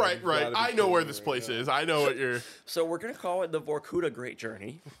my god. you've Right. gotta be I know kidding where me this right place now. is. I know what you're. So we're gonna call it the Vorkuta Great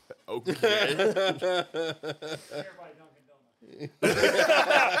Journey. Okay. There by Dunkin'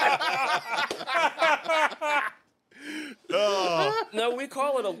 Donuts. No, we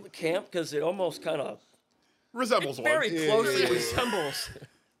call it a camp because it almost kind of Resembles one. very closely yeah. resembles.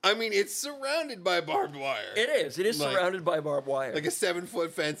 I mean, it's surrounded by barbed wire. It is. It is Like- surrounded by barbed wire. Like a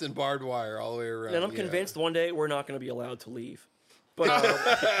 7-foot fence and barbed wire all the way around. And I'm yeah. convinced one day we're not going to be allowed to leave. But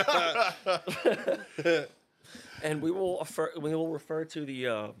and we will refer to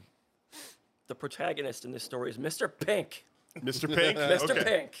the protagonist in this story as Mr. Pink. Mr. Pink. Mr. Okay.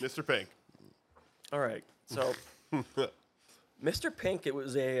 Pink. Mr. Pink. All right. So Mr. Pink, it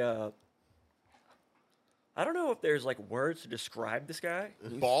was a I don't know if there's like words to describe this guy.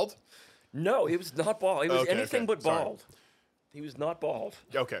 Bald. No, he was not bald. He was Okay, anything okay. but Sorry. bald. He was not bald.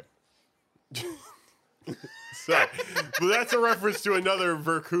 Okay. Sorry. But that's a reference to another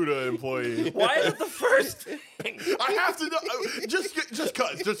Verkuda employee. Why is it the first thing? I have to know. Just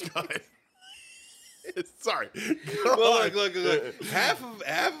cut. Sorry. Well, look. Half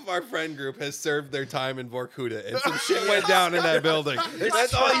of our friend group has served their time in Vorkuta, and some shit went down in that building.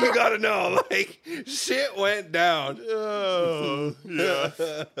 That's all you gotta know. Like, shit went down. Oh, yeah.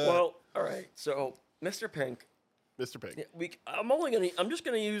 Well, all right. So, Mr. Pink, Mr. Pink. I'm just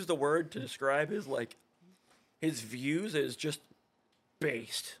gonna use the word to describe his views as just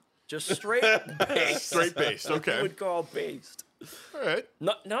based, just straight based. Straight based. I Okay. would call based. All right.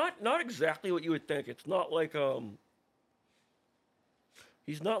 Not exactly what you would think. It's not like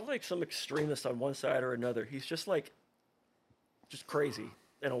he's not like some extremist on one side or another. He's just crazy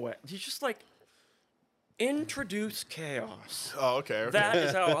in a way. He's just like introduce chaos. Oh, okay. That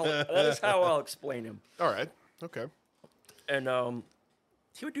is how I'll explain him. All right. Okay. And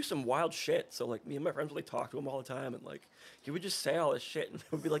he would do some wild shit. So like me and my friends would like talk to him all the time, and like he would just say all this shit, and it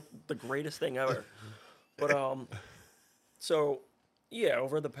would be like the greatest thing ever. But so yeah,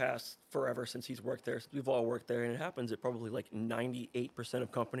 over the past forever since he's worked there, we've all worked there, and it happens at probably like 98%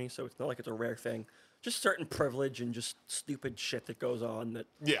 of companies. So it's not like it's a rare thing. Just certain privilege and just stupid shit that goes on that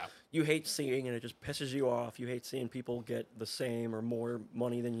Yeah. you hate seeing, and it just pisses you off. You hate seeing people get the same or more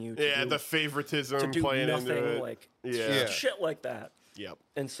money than you. Yeah, do, the favoritism to do playing nothing, into it. like Yeah. shit like that. Yep.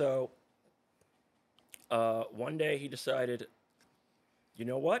 And so one day he decided, you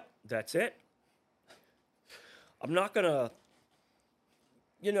know what? That's it. I'm not gonna,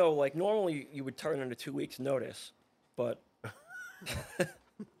 like normally you would turn in a 2 weeks notice, but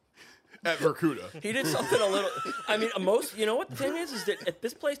At Verkuda. he did something a little. I mean, what the thing is that at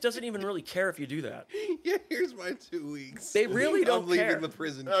this place doesn't even really care if you do that. Yeah, here's my 2 weeks. They really don't I'm leaving care. the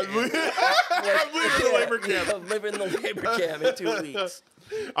prison I'm camp. leaving the labor camp. I'm living in the labor camp in 2 weeks.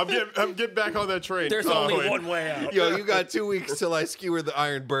 I'm getting back on that train. There's Oh, only wait. one way out. Yo, you got 2 weeks till I skewer the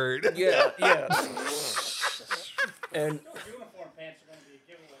Iron Bird. Yeah. And Uniform pants are going to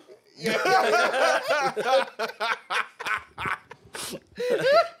be a giveaway.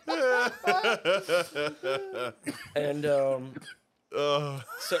 And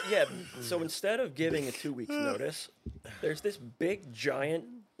so instead of giving a 2 weeks notice, there's this big giant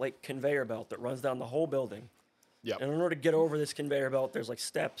like conveyor belt that runs down the whole building. Yep. And in order to get over this conveyor belt, there's like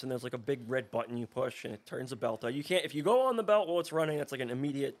steps, and there's like a big red button you push, and it turns the belt out. You can't if you go on the belt while it's running, that's like an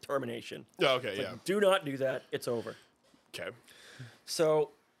immediate termination. Oh, okay, yeah. Do not do that. It's over. Okay. So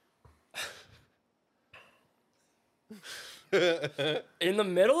in the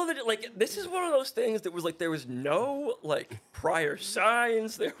middle of it, like this is one of those things that was like there was no like prior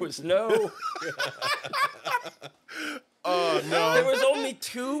signs. There was no. Oh no. There was only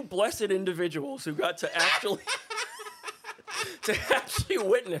two blessed individuals who got to actually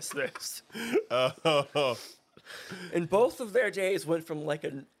witness this. Oh. And both of their days went from like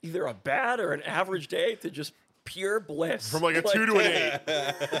either a bad or an average day to just pure bliss. From like a 2 to an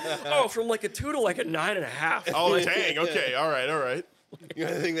 8. Oh, from like a 2 to like a 9.5. Oh, dang. Okay. All right. The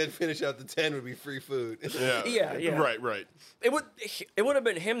only thing that'd finish out the 10 would be free food. Yeah. Yeah. Right. It would have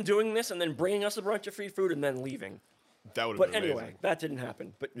been him doing this and then bringing us a bunch of free food and then leaving. That would have But been anyway, amazing. that didn't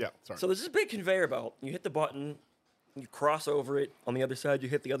happen. But Yeah, sorry. So there's this big conveyor belt. You hit the button, you cross over it. On the other side, you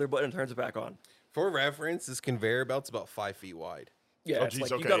hit the other button and it turns it back on. For reference, this conveyor belt's about 5 feet wide. Yeah, Oh, it's geez,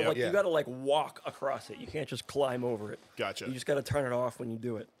 like okay, you gotta yeah. you gotta like walk across it. You can't just climb over it. Gotcha. You just gotta turn it off when you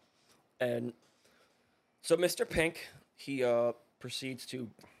do it. And so Mr. Pink, he proceeds to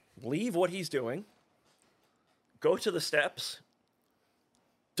leave what he's doing, go to the steps,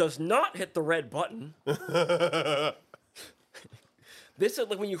 does not hit the red button. This is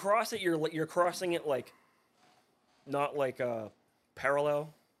like when you cross it, you're crossing it like not like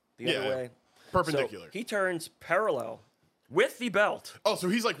parallel the other way. Perpendicular. So he turns parallel with the belt. Oh, so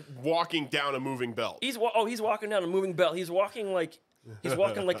he's like walking down a moving belt. He's walking down a moving belt. He's walking like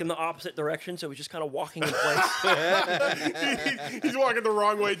in the opposite direction, so he's just kind of walking in place. He's walking the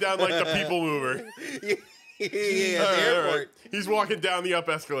wrong way down like the people mover. Yeah, All at the right. airport. He's walking down the up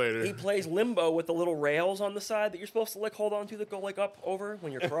escalator. He plays limbo with the little rails on the side that you're supposed to like hold on to that go like up over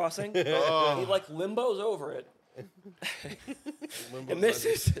when you're crossing. He like limbos over it. And this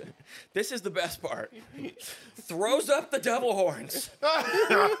is the best part. Throws up the devil horns.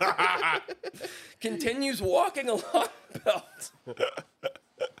 Continues walking along the belt.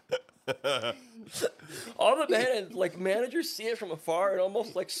 All the managers see it from afar and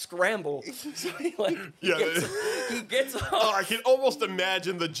almost like scramble. So he gets off. Oh, I can almost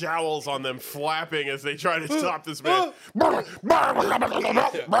imagine the jowls on them flapping as they try to stop this man. We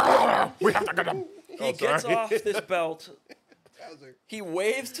have to get him. He gets off this belt, He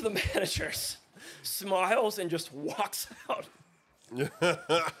waves to the managers, smiles, and just walks out.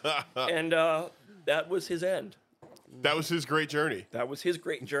 And that was his end. That was his great journey. That was his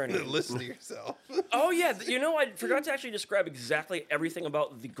great journey. Listen to yourself. Oh yeah, you know, I forgot to actually describe exactly everything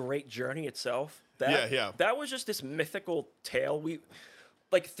about the great journey itself. Yeah. That was just this mythical tale.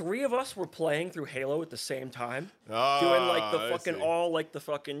 Like 3 of us were playing through Halo at the same time, doing like the fucking like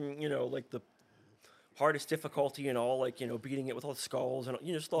the hardest difficulty and all, like, beating it with all the skulls and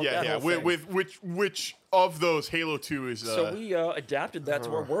just all that. Whole thing. With which of those Halo 2 is? So we adapted that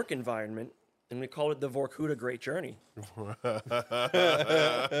to our work environment. And we called it the Vorkuta Great Journey. This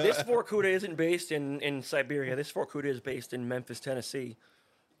Vorkuta isn't based in Siberia. This Vorkuta is based in Memphis, Tennessee.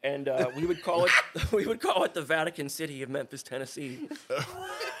 And we would call it the Vatican City of Memphis, Tennessee.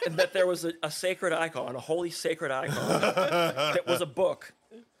 And that there was a sacred icon, a holy sacred icon, that was a book.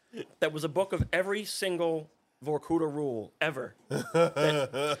 That was a book of every single Vorkuta rule ever.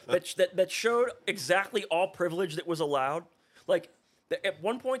 That showed exactly all privilege that was allowed. Like, at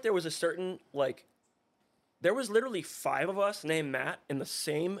one point, there was a certain, there was literally 5 of us named Matt in the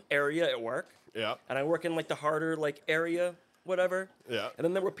same area at work. Yeah. And I work in, the harder, area, whatever. Yeah. And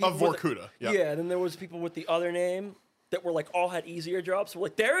then there were people Of Vorkuta. Yeah, and then there was people with the other name that were, all had easier jobs. So we're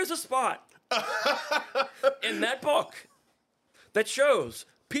like, there is a spot in that book that shows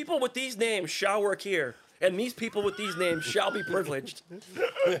people with these names shall work here. And these people with these names shall be privileged.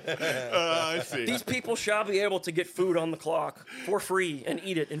 I see. These people shall be able to get food on the clock for free and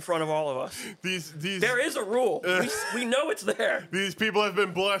eat it in front of all of us. There is a rule. We know it's there. These people have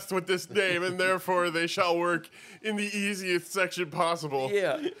been blessed with this name, and therefore they shall work in the easiest section possible.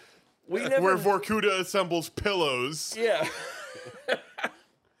 Yeah. Where Vorkuta assembles pillows. Yeah.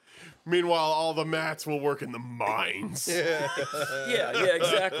 Meanwhile, all the mats will work in the mines. Yeah,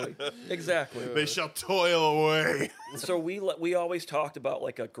 exactly. They shall toil away. So we always talked about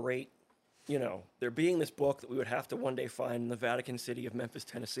a great, there being this book that we would have to one day find in the Vatican City of Memphis,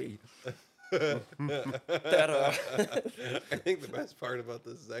 Tennessee. I think the best part about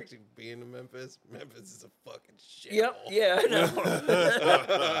this is actually being in Memphis. Memphis is a fucking shit. Yep. Yeah, I know.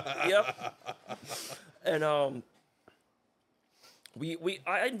 Yep. And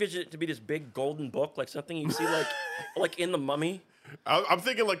I envision it to be this big golden book, like something you see like in The Mummy. I'm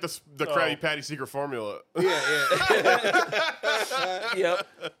thinking like the Krabby Patty secret formula. Yeah. Yep.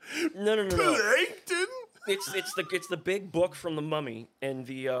 No. Plankton. It's the big book from The Mummy, and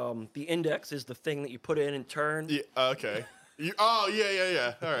the index is the thing that you put in and turn. Yeah. Okay. Yeah. All right.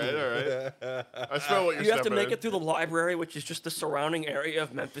 I smell what you're. You have to make in. it through the library, which is just the surrounding area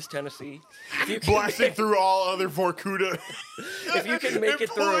of Memphis, Tennessee. Blasting through all other Vorkuta. If you can make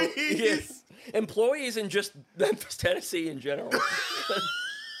it through, Employees. Employees in just Memphis, Tennessee in general.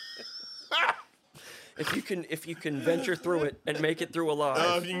 If you can venture through it and make it through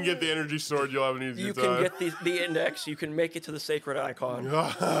alive. If you can get the energy sword, you'll have an easier you time. can get the index. You can make it to the sacred icon,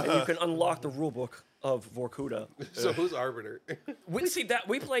 and you can unlock the rule book of Vorkuta. So who's Arbiter?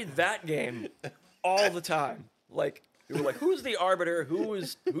 We played that game all the time. We were like, who's the Arbiter?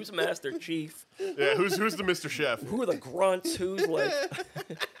 Who's Master Chief? Yeah, who's the Mr. Chef? Who are the grunts? Who's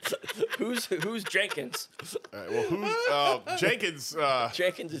who's Jenkins? All right, well, who's Jenkins?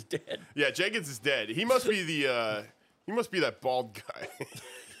 Jenkins is dead. Yeah, Jenkins is dead. He must be that bald guy.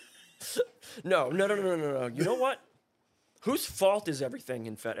 No. You know what? Whose fault is everything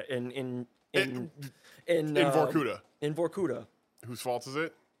in Vorkuta? In Vorkuta. Whose fault is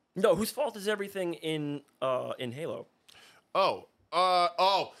it? No, whose fault is everything in Halo?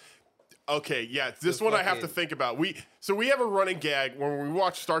 Okay, yeah. This one I have to think about. We have a running gag when we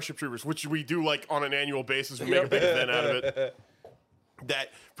watch Starship Troopers, which we do on an annual basis. We make a big event out of it. That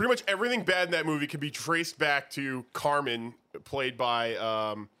pretty much everything bad in that movie can be traced back to Carmen, played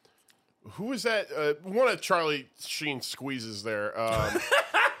by who is that? One of Charlie Sheen's squeezes there.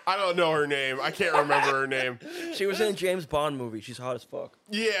 I don't know her name. I can't remember her name. She was in a James Bond movie. She's hot as fuck.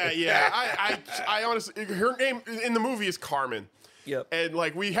 Yeah. I honestly, her name in the movie is Carmen. Yep. And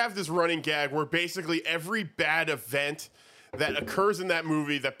we have this running gag where basically every bad event that occurs in that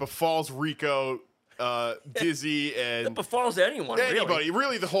movie that befalls Rico, Dizzy, and that befalls anybody,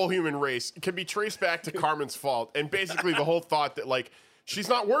 really the whole human race, can be traced back to Carmen's fault. And basically the whole thought that she's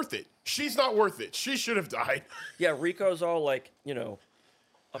not worth it. She's not worth it. She should have died. Yeah, Rico's all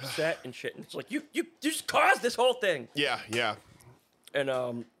upset and shit, and it's you just caused this whole thing. Yeah.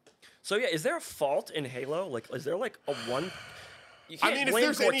 And so yeah, is there a fault in Halo? Is there a one? You can't if blame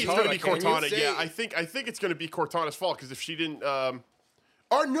there's any, it's going to be can you? Cortana. Yeah, I think it's going to be Cortana's fault because if she didn't,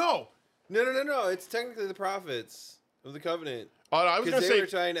 or no. No. It's technically the prophets of the Covenant. Oh, no, I was Because gonna they say were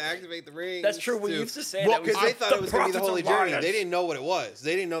trying to activate the rings. That's true. We used to say Well, that. Because they thought it was going to be the holy prophets of journey. liars. They didn't know what it was.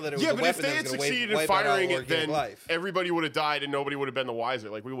 They didn't know that it was yeah, a but if weapon they that had was going succeeded to in wipe out all firing it, organic then life. everybody would have died and nobody would have been the wiser.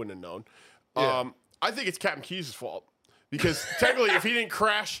 Like we wouldn't have known. Yeah. I think it's Captain Keyes' fault because technically, if he didn't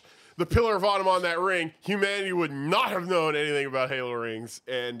crash the Pillar of Autumn on that ring, humanity would not have known anything about Halo rings,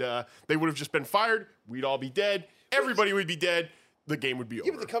 and they would have just been fired. We'd all be dead. Everybody would be dead. The game would be Yeah,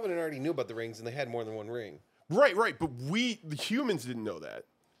 over. but the Covenant already knew about the rings, and they had more than one ring. Right. But the humans, didn't know that.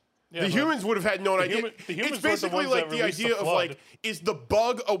 Yeah, The but humans would have had no idea. the humans It's weren't the basically ones like that the released the idea of flood. like, is the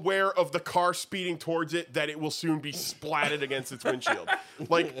bug aware of the car speeding towards it that it will soon be splatted against its windshield?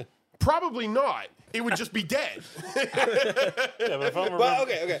 Like, probably not. It would just be dead. Yeah, but if I'm Well,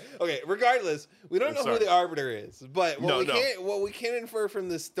 okay. Regardless, we don't know sorry. who the Arbiter is, but No. what we can infer from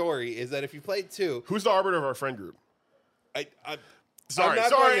this story is that if you played 2, Who's the arbiter of our friend group? I'm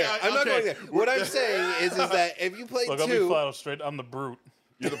not going there. I'm not going there. What I'm saying is that if you played Look, I'll be 2, flat out straight. I'm the brute.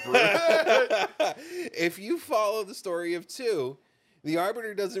 You're the brute. if you follow the story of 2, the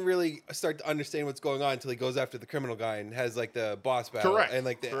Arbiter doesn't really start to understand what's going on until he goes after the criminal guy and has like the boss battle Correct. and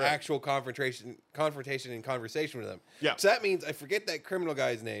like the Correct. actual confrontation and conversation with him. Yeah. So that means I forget that criminal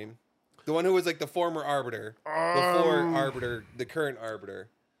guy's name, the one who was like the former Arbiter before Arbiter, the current Arbiter.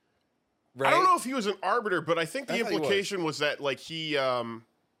 Right? I don't know if he was an arbiter, but I think the I thought he was. implication was that like he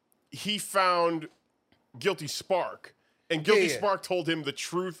found Guilty Spark, and Guilty Yeah. Spark told him the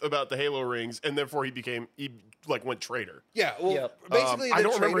truth about the Halo rings, and therefore he went traitor. Yeah. Well, Yep. basically, I the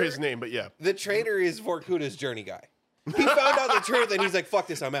don't remember traitor- his name, but yeah. The traitor is Vorkuda's journey guy. He found out the truth and he's like, "Fuck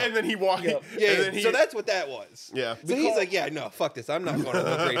this, I'm out." And then he walked. Yep. yeah, and then he, so that's what that was. yeah. So he's like, "Yeah, no, fuck this, I'm not going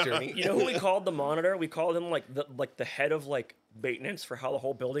on a great journey." You know who we called the monitor? We called him like the head of like maintenance for how the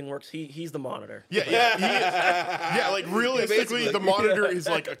whole building works. He's the monitor. Yeah, he is. Yeah, like realistically, basically. the monitor is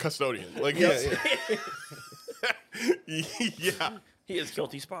like a custodian. Like, Yeah, he's- yeah, He is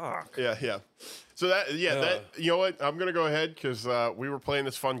Guilty Spark. yeah. So that, you know what? I'm gonna go ahead because we were playing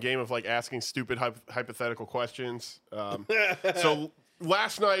this fun game of like asking stupid hypothetical questions. So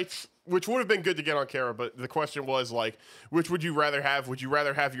last night, which would have been good to get on camera, but the question was like, which would you rather have? Would you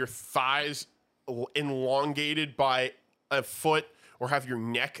rather have your thighs elongated by a foot, or have your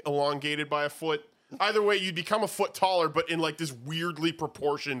neck elongated by a foot? Either way, you'd become a foot taller, but in like this weirdly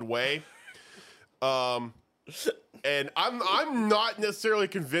proportioned way. And I'm not necessarily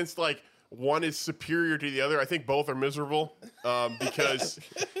convinced like one is superior to the other. I think both are miserable because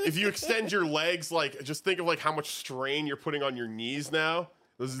if you extend your legs, like just think of like how much strain you're putting on your knees now.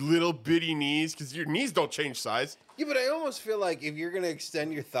 Those little bitty knees, because your knees don't change size. Yeah, but I almost feel like if you're gonna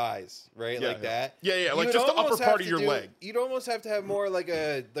extend your thighs, right, Yeah, like yeah. that. Yeah, like you'd just the upper almost part have of to your do- leg. You'd almost have to have more like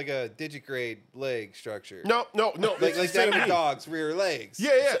a digigrade leg structure. No. like that of a dog's rear legs.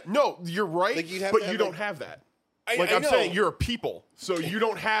 Yeah. No, you're right, Like, you'd have but to have, you don't like- have that. I I'm know. saying you're a people, so you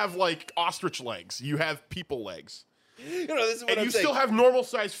don't have like ostrich legs. You have people legs. You know, this is what And I'm you saying. still have normal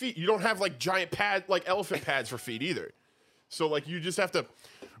sized feet. You don't have like giant like elephant pads for feet either. So like you just have to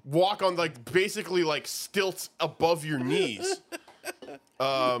walk on like basically like stilts above your knees.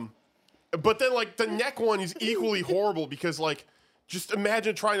 But then like the neck one is equally horrible because like just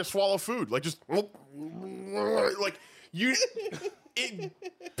imagine trying to swallow food. Like just like it'd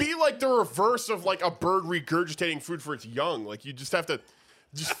be like the reverse of like a bird regurgitating food for its young. Like you just have to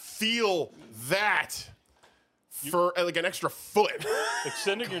just feel that for like an extra foot.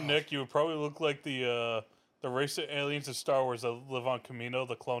 Extending your neck, you would probably look like the race of aliens in Star Wars that live on Camino,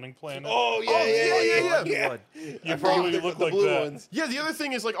 the cloning planet. Oh yeah. You would. You probably The look like blue that. ones. Yeah, the other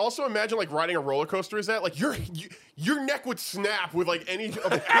thing is like also imagine like riding a roller coaster is that like your neck would snap with like any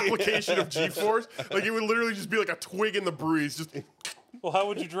application of G-force. Like it would literally just be like a twig in the breeze. Just Well, how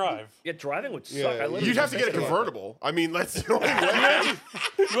would you drive? Yeah, driving would suck. Yeah, I literally you'd have to just get a think about convertible. I mean, that's the only way.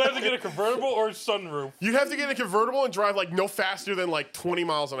 You have to get a convertible or a sunroof. You'd have to get a convertible and drive like no faster than like 20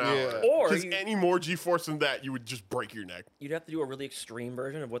 miles an hour. Yeah. Or because you- any more G-force than that, you would just break your neck. You'd have to do a really extreme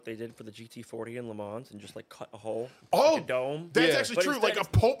version of what they did for the GT40 in Le Mans and just like cut a hole, Oh, like a dome. That's Yeah. actually But true. instead Like a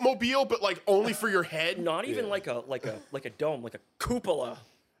Pope mobile, but like only for your head. Not even Yeah. like a dome, like a cupola.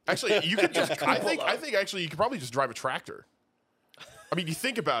 Actually, you could just. I think Cupola. actually you could probably just drive a tractor. I mean, you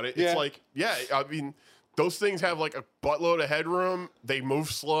think about it. Yeah. It's like, yeah. I mean, those things have like a buttload of headroom. They move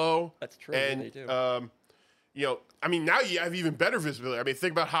slow. That's true, And they do. you know, I mean, now you have even better visibility. I mean,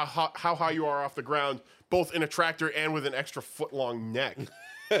 think about how high you are off the ground, both in a tractor and with an extra foot long neck.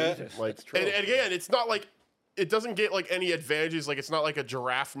 Jesus, Like, that's true. and again, it's not like it doesn't get like any advantages. Like, it's not like a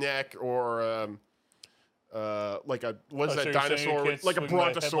giraffe neck or like a what's Oh, that so you're saying you dinosaur? can't Like a swing my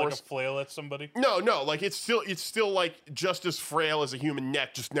head like a brontosaurus. flail at somebody. No, like it's still like just as frail as a human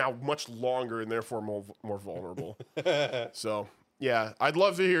neck, just now much longer and therefore more vulnerable. So Yeah, I'd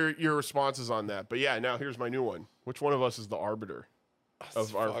love to hear your responses on that. But yeah, now here's my new one. Which one of us is the arbiter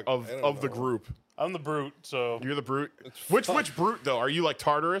of our Fuck, of I don't of the know. group? I'm the brute, so You're the brute. Which brute though? Are you like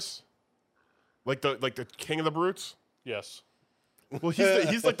Tartarus? Like the king of the brutes? yes. Well,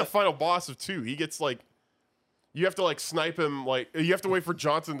 he's like the final boss of 2. He gets like, you have to like snipe him. Like you have to wait for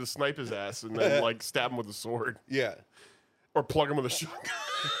Johnson to snipe his ass and then like stab him with a sword Yeah. or plug him with a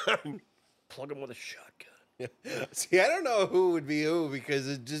shotgun. Plug him with a shotgun. See, I don't know who would be who because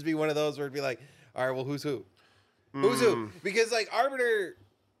it'd just be one of those where it'd be like, all right, well, who's who? Who's who? Because like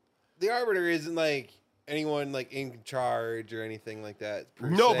the arbiter isn't like anyone like in charge or anything like that. Per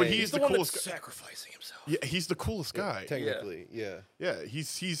No, se. but he's the one coolest that's guy. sacrificing himself. Yeah, he's the coolest guy. technically, yeah. Yeah,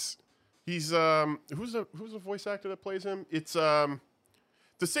 he's who's the voice actor that plays him? It's the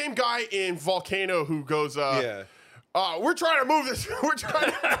same guy in Volcano who goes Yeah. We're trying to move this. We're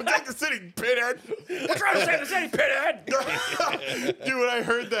trying to protect the city, Pinhead. We're trying to save the city, Pinhead! Dude, when I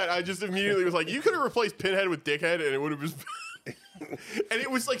heard that, I just immediately was like, you could have replaced Pinhead with Dickhead, and it would have just. And it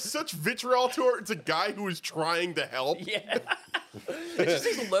was like such vitriol towards a guy who was trying to help. Yeah. It's just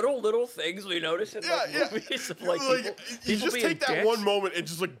these little things we notice in like, Yeah. movies of like, Like, people, you people just being take that dicks. one moment and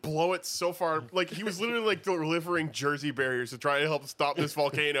just like blow it so far. Like he was literally like delivering Jersey barriers to try to help stop this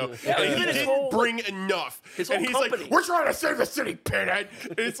volcano, Yeah, and he he did his didn't whole, bring enough. his and whole he's company. like, "We're trying to save the city, Pinhead."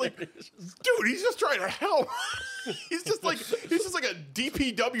 And it's like, dude, he's just trying to help. he's just like a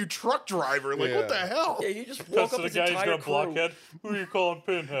DPW truck driver. Like, what the Yeah. hell? Yeah, you just Cuts woke to up the his guy who's got entire a crew. blockhead. Who are you calling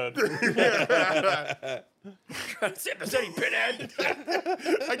Pinhead? Trying to save the city, Pinhead!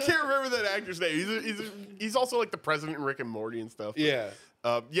 I can't remember that actor's name. He's also like the president in Rick and Morty and stuff. Yeah.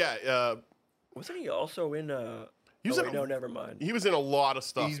 Wasn't he also in, He was oh, in wait, a- no, never mind. He was in a lot of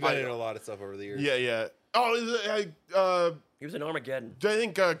stuff. He's been in a lot of stuff over the years. Yeah. Oh, He was in Armageddon. I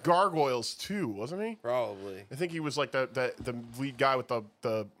think Gargoyles too, wasn't he? Probably. I think he was like the lead guy with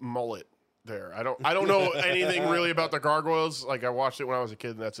the mullet there. I don't know anything really about the Gargoyles. Like I watched it when I was a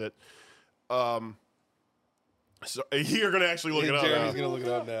kid and that's it. So you're gonna actually look it up. Jeremy's now. gonna look it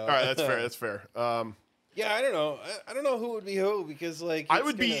up now. All right, that's fair. That's fair. Yeah, I don't know. I don't know who would be who because like I it's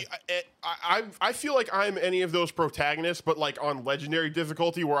would gonna- be. I feel like I'm any of those protagonists, but like on legendary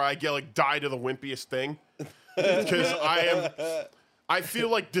difficulty, where I get like die to the wimpiest thing, because I feel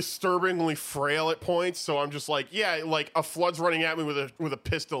like disturbingly frail at points. So I'm just like, yeah, like a flood's running at me with a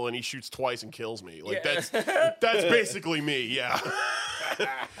pistol, and he shoots twice and kills me. Like Yeah. that's basically me. Yeah.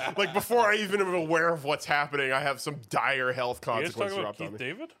 Like before I even am aware of what's happening, I have some dire health You guys consequences talking about dropped on Keith me.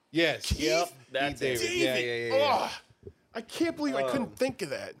 David? Yes. Yep. That's David. it. Yeah. Ugh. I can't believe I couldn't think of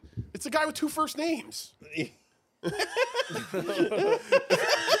that. It's a guy with 2 first names.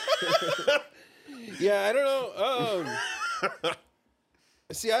 Yeah, I don't know.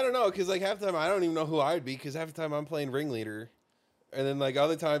 See, I don't know because like half the time I don't even know who I'd be because half the time I'm playing ringleader, and then like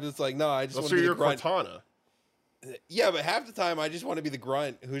other times it's like no, I just want So to be you're the grunt. Cortana. Yeah, but half the time I just want to be the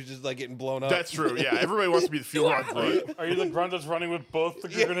grunt who's just like getting blown up. That's true. Yeah, everybody wants to be the fuel rod grunt. Are you the grunt that's running with both the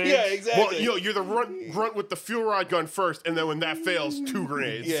Yeah, grenades? yeah, exactly. Well, you're the grunt with the fuel rod gun first, and then when that fails, 2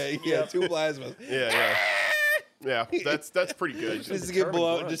 grenades. Yeah, 2 plasmas. Yeah. That's pretty good. Just to get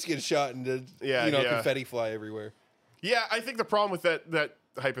blown, just get shot and Yeah, you know, yeah. confetti fly everywhere. Yeah, I think the problem with that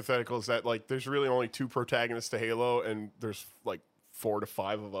hypothetical is that like there's really only 2 protagonists to Halo, and there's like 4 to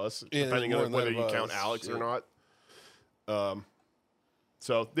 5 of us, Yeah, depending there's more on than whether that you of count us. Alex or Shit. not.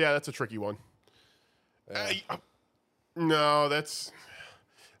 So yeah, that's a tricky one. No, that's.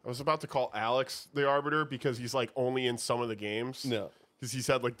 I was about to call Alex the Arbiter because he's like only in some of the games. No. Because he's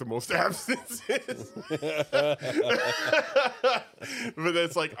had like the most absences. But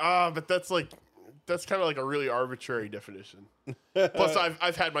that's like but that's kind of like a really arbitrary definition. Plus,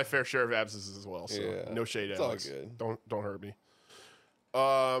 I've had my fair share of absences as well. So Yeah. no shade, It's all Alex. good. Don't hurt me.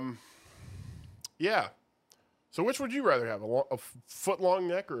 Yeah. So which would you rather have, a foot long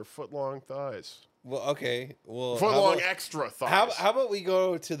neck or a foot long thighs? Well, okay. Well, Foot how long about- extra thighs. How about we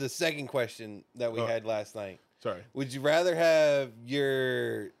go to the second question that we had last night? Sorry. Would you rather have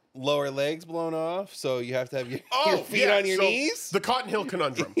your lower legs blown off, so you have to have your feet on your so knees? The Cotton Hill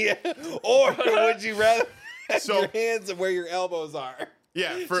Conundrum. Yeah. Or would you rather have So- your hands where your elbows are?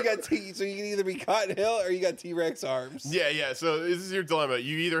 Yeah. So you got so you can either be Cotton Hill or you got T-Rex arms. Yeah. So this is your dilemma.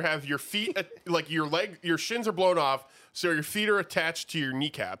 You either have your feet, like your shins are blown off, so your feet are attached to your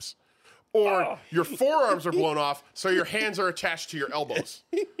kneecaps, or your forearms are blown off, so your hands are attached to your elbows.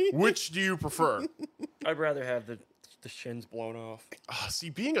 Which do you prefer? I'd rather have the shins blown off. See,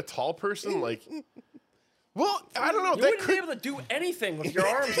 being a tall person, like, well, I don't know. You That wouldn't be could able to do anything with your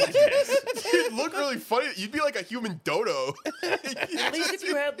arms like this. it'd look really funny. You'd be like a human dodo. At least if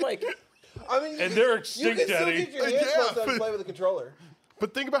you had like I mean, And they're you extinct, can still Daddy. get your hands Yeah, close out and but- play with a controller.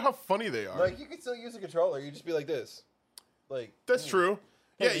 But think about how funny they are. Like you can still use a controller. You just be like this. Like That's true.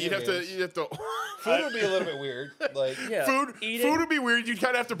 Yeah, Play you'd have video to. games. You'd have to. food would be a little bit weird. Like Yeah. Food Eating. would be weird. You'd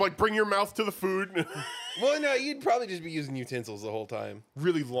kind of have to like bring your mouth to the food. well, no, you'd probably just be using utensils the whole time.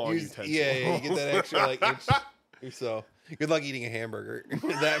 really long Use- utensils. yeah, you get that extra like inch or so. Good luck eating a hamburger.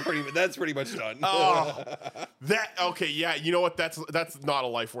 That's pretty much done. Oh, that okay? Yeah, you know what? That's not a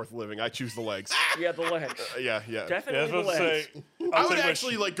life worth living. I choose the legs. Yeah, the legs. Yeah. Yeah, I Definitely was the about to legs. say. I I'll would take my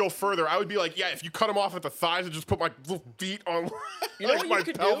actually sh- like go further. I would be like, yeah, if you cut them off at the thighs and just put my little feet on You know like what my you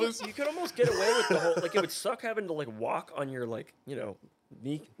could pelvis. do? You could almost get away with the whole. Like it would suck having to like walk on your like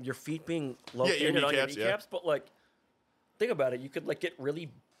your feet being located on your kneecaps, kneecaps. yeah. But like, think about it. You could like get really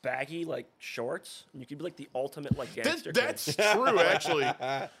baggy like shorts, and you could be like the ultimate like gangster. That's true, actually.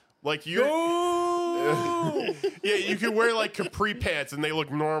 Like you, yeah, you can wear like capri pants and they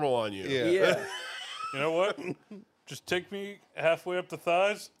look normal on you. Yeah. Yeah. You know what? Just take me halfway up the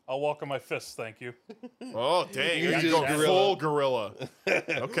thighs. I'll walk on my fists, thank you. Oh dang, You you just go gorilla. full gorilla.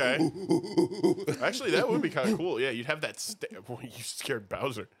 Okay. Actually, that would be kind of cool. Yeah, you'd have that. Boy, you scared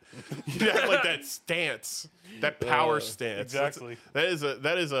Bowser. You'd have like that stance, that power stance. Exactly. That is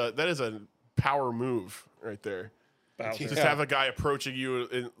a power move right there. Bowser. Just have a guy approaching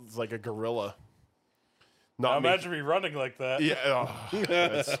you like a gorilla. Now Not me. imagine me running like that. Yeah, oh,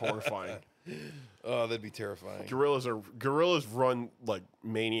 that's horrifying. Oh, that'd be terrifying. Gorillas run like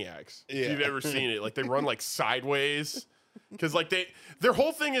maniacs. Yeah. If you've ever seen it, like they run like sideways, because like their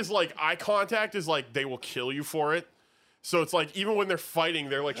whole thing is like eye contact is like they will kill you for it. So it's like even when they're fighting,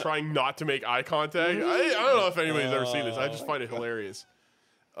 they're like trying not to make eye contact. I don't know if anybody's ever seen this. I just find it hilarious.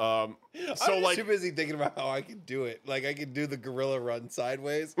 So I'm like too busy thinking about how I can do it. Like I can do the gorilla run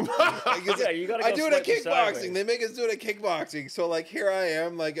sideways. Like, Yeah, you gotta I go do it at slightly kickboxing. sideways. They make us do it at kickboxing. So like here I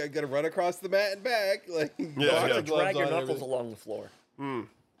am, like I gotta run across the mat and back. Like Yeah, boxing yeah. gloves Drag your on and knuckles everything. along the floor.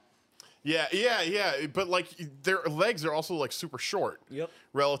 yeah. But like their legs are also like super short Yep.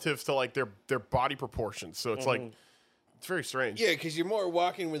 relative to like their body proportions. So it's like it's very strange. Yeah, because you're more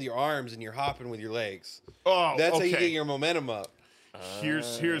walking with your arms and you're hopping with your legs. Oh, That's okay. how you get your momentum up.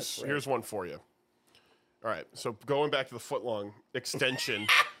 Here's one for you. All right, so going back to the foot-long extension,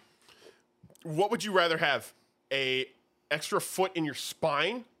 what would you rather have? A extra foot in your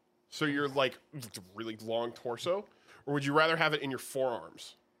spine, so you're like really long torso, or would you rather have it in your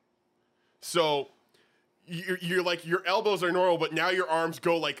forearms? So you're like your elbows are normal, but now your arms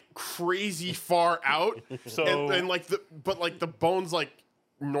go like crazy far out, So- and like the bones like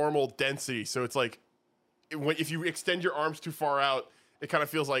normal density. So it's like if you extend your arms too far out, it kind of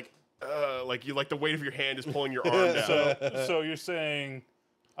feels like the weight of your hand is pulling your arm down. So you're saying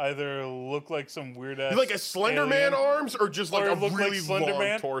either look like some weird ass Like a Slender Man arms, or just like Or a look like really Slender long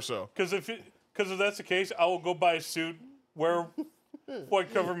Man? torso. Because if that's the case, I will go buy a suit, wear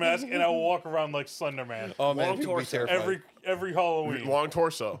white cover mask, and I will walk around like Slender Man Oh man, Long people be torso. terrified. every Halloween. Long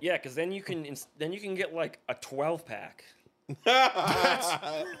torso. Yeah, because then you can get like a 12-pack.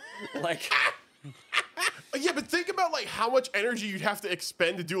 Like Yeah, but think about like how much energy you'd have to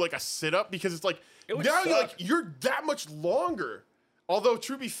expend to do like a sit up, because it's like It would now suck. you're that much longer. Although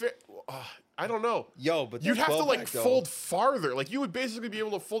to be fair, I don't know. Yo, but You'd that have to like 12-pack, though. fold farther. Like you would basically be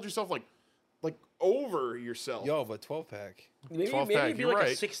able to fold yourself like over yourself. Yo, but 12-pack. maybe 12-pack, it'd be you're like a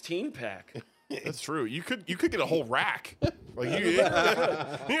right. 16-pack. That's true. You could get a whole rack. Like you need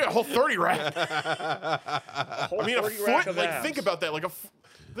a whole 30 rack. I mean, a 30 rack foot. of Like abs. think about that. Like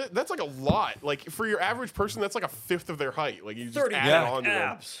that's like a lot. Like for your average person, that's like a fifth of their height. Like you just 30 add it rack on to them.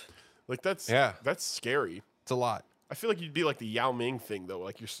 abs. Like that's Yeah. that's scary. It's a lot. I feel like you'd be like the Yao Ming thing though.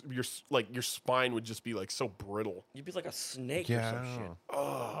 Like your spine would just be like so brittle. You'd be like a snake or some shit.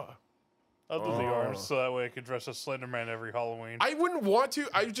 I'll do the arms so that way I could dress as Slender Man every Halloween. I wouldn't want to.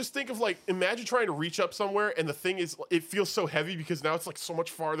 I just think of like imagine trying to reach up somewhere and the thing is it feels so heavy because now it's like so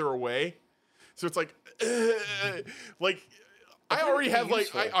much farther away. So it's like like I already have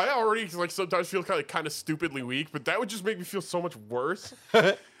like useful. I already like sometimes feel kind of stupidly weak, but that would just make me feel so much worse.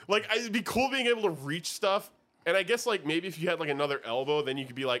 Like it'd be cool being able to reach stuff. And I guess like maybe if you had like another elbow, then you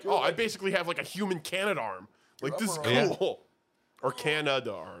could be like, oh, I basically have like a human Canada arm. Like this is cool. Or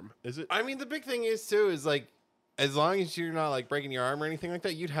Canada arm. Is it? I mean, the big thing is too is like, as long as you're not like breaking your arm or anything like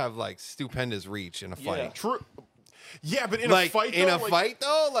that, you'd have like stupendous reach in a fight. Yeah. True. Yeah, but in Like a fight, in though, a fight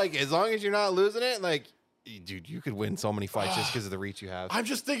though, like as long as you're not losing it, like, dude, you could win so many fights just because of the reach you have. I'm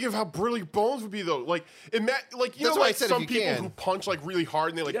just thinking of how brittle your bones would be, though. Like, you That's know, why I like said if some you people can. who punch like really hard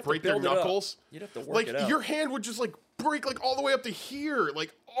and they like have to break their build it up. knuckles. You'd have to work Like it out. your hand would just like break like all the way up to here.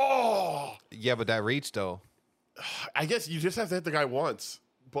 Like, oh, Yeah, but that reach though. I guess you just have to hit the guy once.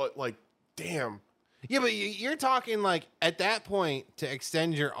 But like, damn. Yeah, but you're talking like at that point to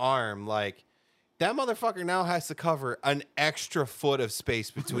extend your arm, like that motherfucker now has to cover an extra foot of space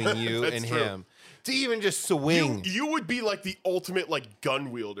between you That's and true. him to even just swing. You would be like the ultimate like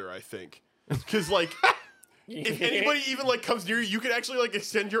gun wielder, I think, because like if anybody even like comes near you, you can actually like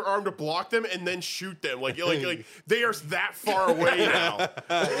extend your arm to block them and then shoot them. Like they are that far away now.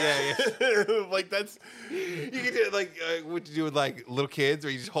 Yeah. Like that's You can do it like what you do with like little kids,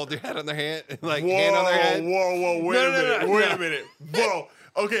 where you just hold their head on their hand, like whoa, hand on their head. whoa, wait No, a no, minute, no, wait no. a minute, whoa.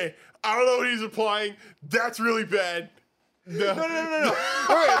 Okay, I don't know what he's applying. That's really bad. No. No.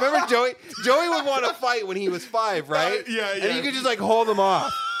 Right, remember Joey? Joey would want to fight when he was 5, right? Yeah. And you could just like hold him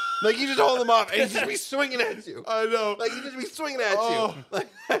off. Like you just hold him off, and he'd just be swinging at you. I know. Like he'd just be swinging at Oh. you. Like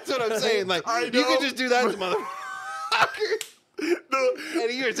that's what I'm saying. Like I you could know. just do that to motherfuckers. No.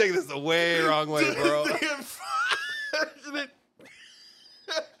 And you're taking this the way wrong way, bro.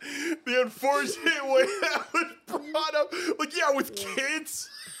 The unfortunate way that was brought up, like, yeah, with kids.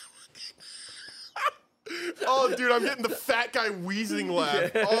 Oh, dude, I'm getting the fat guy wheezing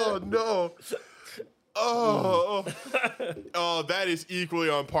laugh. Oh no. Oh, that is equally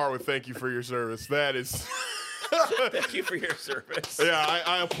on par with thank you for your service. That is. Thank you for your service. Yeah,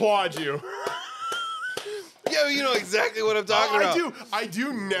 I applaud you. Yeah, you know exactly what I'm talking about. I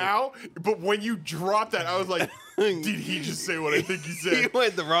do now. But when you dropped that, I was like, did he just say what I think he You said?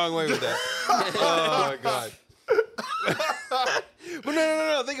 went the wrong way with that. Oh my god. But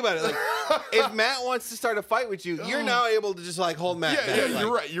no. Think about it. Like, if Matt wants to start a fight with you, you're now able to just like hold Matt Yeah, back. yeah,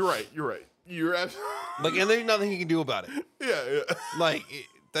 like, you're right. You're absolutely. Like, and there's nothing you can do about it. Yeah. Like,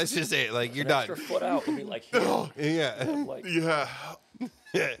 that's just it. Like, you're An done. extra foot out would be like, here, Yeah. like, Yeah.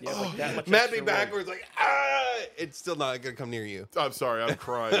 yeah, like that much Matt extra be room. backwards, like, ah! It's still not gonna come near you. I'm sorry, I'm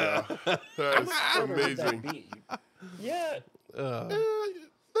crying now. That is Where would that amazing. be? Yeah, Uh,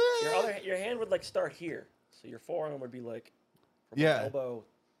 your hand would like start here, so your forearm would be like from the Yeah. elbow.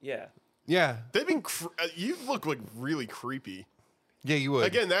 Yeah, yeah. They've been. You look like really creepy. Yeah, you would.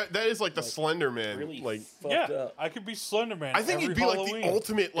 Again, that is like the Slender Man. really Like, fucked Yeah, up. I could be Slender Man. I think every it'd be like Halloween. the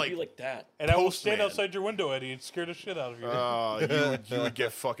ultimate It'd like. be like that. And I will stand Postman. outside your window, Eddie, and scare the shit out of you. You would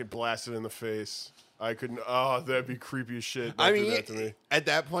get fucking blasted in the face. I couldn't. Oh, that'd be creepy as shit. Don't I do mean, that to me. at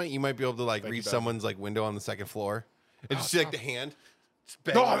that point, you might be able to like Thank you, reach Ben. someone's like window on the second floor and just see like the hand. Just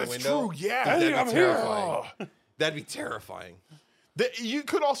bang No, on the that's window. true. Yeah, Dude, that'd I'm be here. terrifying. That'd be terrifying. You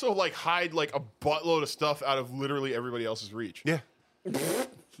could also like hide like a buttload of stuff out of literally everybody else's reach. Yeah.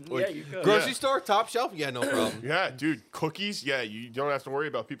 Yeah, you could. Grocery store, top shelf. Yeah, no problem. Yeah, dude, cookies. Yeah, you don't have to worry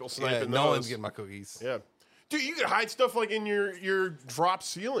about people Yeah, sniping no those. one's getting my cookies. Yeah. Dude, you could hide stuff like in your drop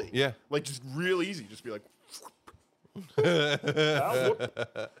ceiling. Yeah. Like just real easy. Just be like,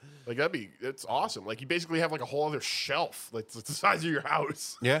 like it's awesome. Like you basically have like a whole other shelf. Like it's the size of your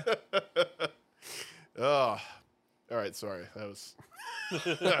house. Yeah. Oh. All right, sorry. That was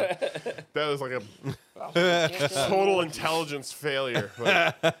that was like a total intelligence failure.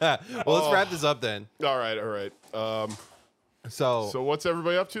 But, Well, let's wrap this up then. all right. So, So what's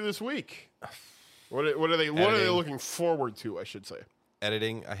everybody up to this week? What are they Editing. looking forward to, I should say?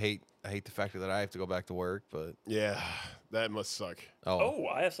 editing. I hate the fact that I have to go back to work, but Yeah, that must suck. Oh,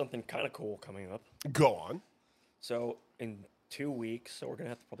 I have something kind of cool coming up. Go on. So in 2 weeks, so we're gonna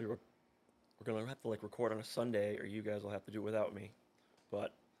have to probably we're gonna have to like record on a Sunday, or you guys will have to do it without me.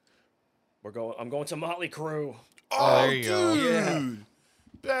 But I'm going to Motley Crue. Oh, there you go. Dude.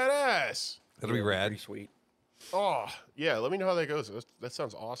 Badass. that'll be rad. Pretty sweet. Oh, yeah, let me know how that goes. That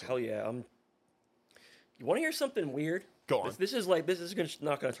sounds awesome. Hell yeah. You want to hear something weird? Go on. This is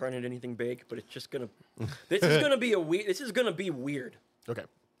not gonna turn into anything big, but it's just gonna. This is gonna be This is gonna be weird. Okay.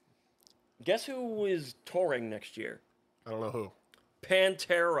 Guess who is touring next year? I don't know who.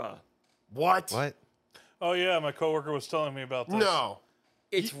 Pantera. What? What? Oh yeah, my coworker was telling me about this. No.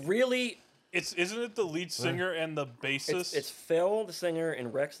 It's really. Isn't it the lead singer and the bassist? It's Phil, the singer,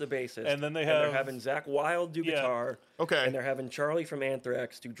 and Rex, the bassist. And then they're having Zach Wild do Yeah. guitar. Okay. And they're having Charlie from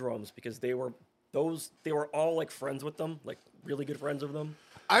Anthrax do drums because they were all like friends with them, like really good friends of them.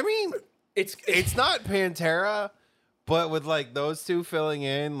 I mean, It's not Pantera, but with like those two filling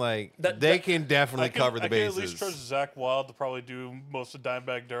in, like That- they that- can definitely cover the I can at bases. least trust Zach Wild to probably do most of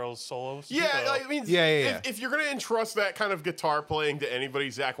Dimebag Darrell's solos. Yeah, So- I mean, Yeah. If you're gonna entrust that kind of guitar playing to anybody,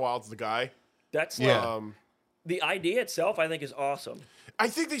 Zach Wild's the guy. that's Yeah. like, the idea itself. I think is awesome. I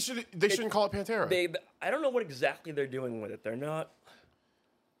think they shouldn't call it Pantera. I don't know what exactly they're doing with it. They're not.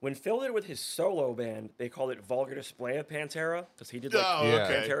 When Phil did it with his solo band, they called it Vulgar Display of Pantera because he did like Oh, Yeah.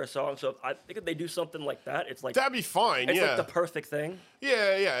 okay. Pantera songs. So I think if they do something like that, it's like That'd be fine. it's Yeah. like the perfect thing.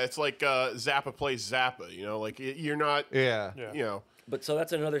 Yeah. It's like Zappa plays Zappa. You know, like you're not. Yeah. Yeah. You know. But so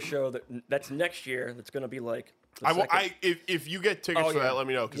that's another show that's next year. That's going to be like. The second- If you get tickets Oh, for yeah. that, let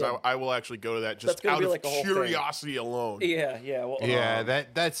me know because Yeah. I will actually go to that That's just gonna out be of like a whole thing. curiosity alone. Yeah, yeah. Well, Yeah,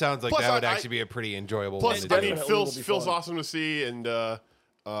 that sounds like plus that would I- actually be a pretty enjoyable Plus, one to I do. mean, Definitely will be Phil's fun. awesome to see, and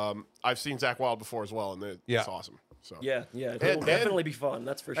I've seen Zach Wild before as well, and it's awesome. So Yeah, yeah. It And- will definitely be fun.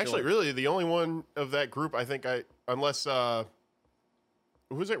 That's for sure. actually, really, the only one of that group I think unless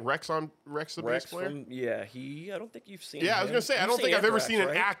who is it? Rex the bass player. I don't think you've seen. Yeah, I was him. gonna say I You've don't seen think I've ever Anthrax, seen an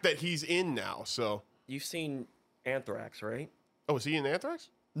right? act that he's in now. So, You've seen Anthrax, right? oh, is he in Anthrax?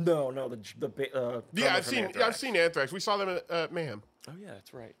 No, the Yeah, drummer I've from seen Anthrax. Anthrax. We saw them at Mayhem. Oh yeah,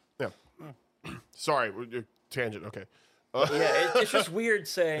 that's right. Yeah. Sorry, tangent. Okay. Yeah, it's just weird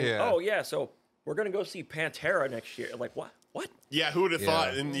saying, Yeah. "Oh yeah, so we're gonna go see Pantera next year." Like what? What? Yeah, who would have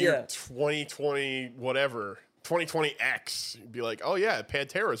thought in the year Yeah. 2020 whatever 2020X, you'd be like, oh yeah,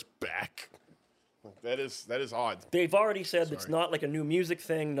 Pantera's back. Like, that is odd. They've already said it's Sorry. not like a new music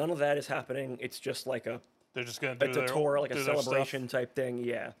thing. None of that is happening. It's just like They're just gonna do it's a their, tour, like a do their stuff. celebration type thing.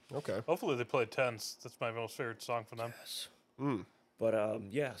 Yeah. Okay. Hopefully they play Tense. That's my most favorite song from them. But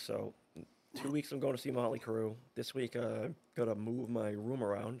yeah, so 2 weeks I'm going to see Motley Crue. This week I'm gonna move my room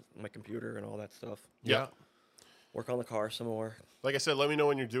around, my computer and all that stuff. Yeah. Work on the car some more. Like I said, let me know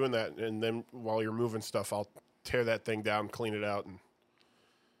when you're doing that, and then while you're moving stuff, I'll tear that thing down, clean it out, and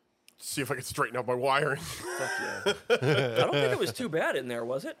see if I can straighten out my wiring. Fuck yeah. I don't think it was too bad in there,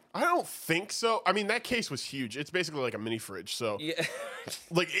 was it? I don't think so. I mean, that case was huge. It's basically like a mini fridge, so Yeah.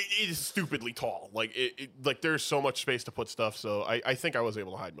 like it is stupidly tall. Like like there's so much space to put stuff. So I think I was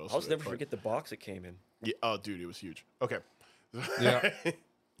able to hide most I'll of it. never but- forget the box it came in. Yeah, oh, dude, it was huge. Okay. Yeah.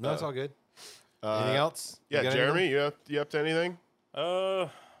 No, it's all good. Anything else? You Yeah, got Jeremy, anything? you up to anything?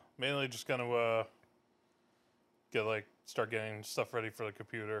 Mainly just gonna start getting stuff ready for the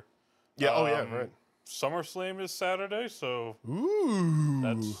computer. Yeah. Oh yeah. Right. SummerSlam is Saturday, so Ooh.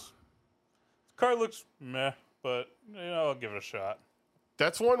 that's card looks meh, but I'll give it a shot.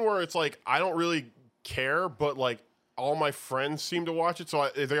 That's one where it's like I don't really care, but like all my friends seem to watch it, so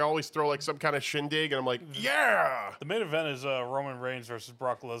they always throw like some kind of shindig, and I'm like, yeah. The main event is Roman Reigns versus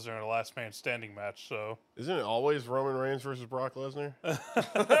Brock Lesnar in a last man standing match. So Isn't it always Roman Reigns versus Brock Lesnar?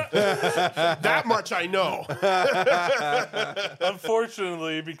 That much I know.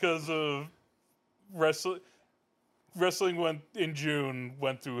 unfortunately, because of wrestling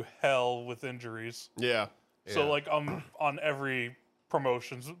went through hell with injuries. Yeah. So like on every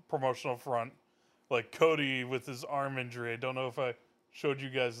promotional front, like Cody with his arm injury. I don't know if I showed you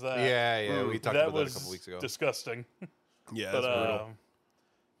guys that. Yeah, we talked that about that a was couple weeks ago. disgusting. Yeah, But that's brutal.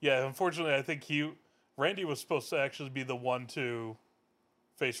 yeah, unfortunately, I think Randy was supposed to actually be the one to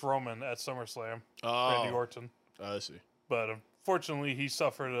face Roman at SummerSlam. Randy Orton, I see. but unfortunately, he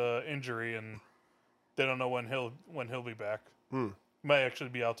suffered an injury, and they don't know when he'll be back. Might actually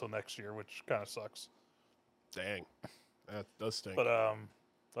be out till next year, which kind of sucks. Dang. That does stink. But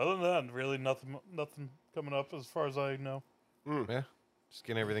other than that, really nothing coming up as far as I know. Yeah. Just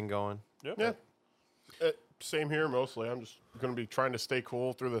getting everything going. Yep. yeah. Same here, mostly. I'm just going to be trying to stay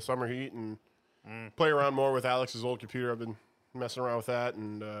cool through the summer heat and play around more with Alex's old computer. I've been messing around with that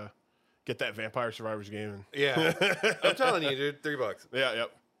and get that Vampire Survivors game. And Yeah. I'm telling you, dude, $3. yeah,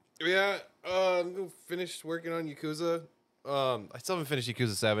 yep. Yeah, I'm finished working on Yakuza. I still haven't finished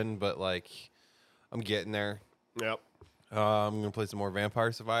Yakuza 7, but like I'm getting there. Yep. I'm gonna play some more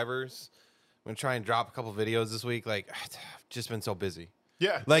Vampire Survivors. I'm gonna try and drop a couple videos this week. Like I've just been so busy.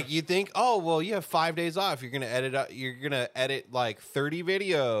 Yeah. Like you think, oh well, you have 5 days off. You're gonna edit like 30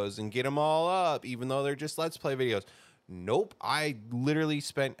 videos and get them all up, even though they're just Let's Play videos. Nope. I literally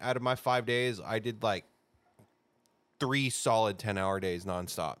spent out of my 5 days, I did like 3 solid 10-hour days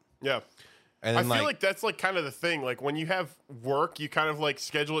nonstop. Yeah. And I then feel like that's like kind of the thing. Like when you have work, you kind of like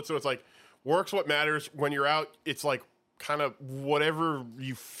schedule it so it's like work's what matters. When you're out, it's like kind of whatever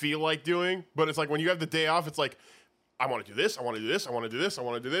you feel like doing. But it's like when you have the day off, it's like I want to do this, I want to do this, I want to do this, I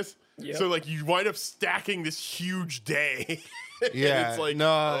want to do this. Yep. So like you wind up stacking this huge day. And yeah, it's like no,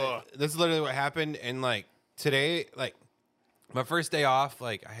 ugh. that's literally what happened. And like today, like my first day off,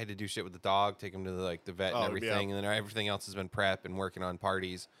 like I had to do shit with the dog, take him to the vet and Oh, everything, yeah. and then everything else has been prep and working on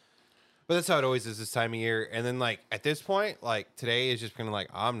parties. But that's how it always is this time of year. And then like at this point, like today is just kind of like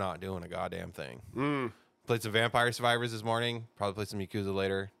I'm not doing a goddamn thing. Played some Vampire Survivors this morning. Probably play some Yakuza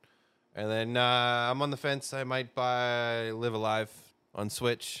later. And then I'm on the fence. I might buy Live Alive on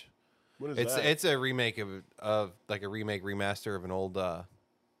Switch. What is It's that? it's a remake of like a remake remaster of an old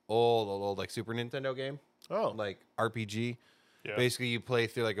like Super Nintendo game, oh, like RPG. Yeah. Basically, you play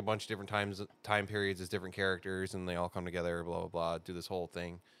through like a bunch of different time periods as different characters, and they all come together. Blah blah blah. Do this whole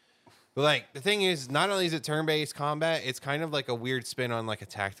thing. But like the thing is, not only is it turn-based combat, it's kind of like a weird spin on like a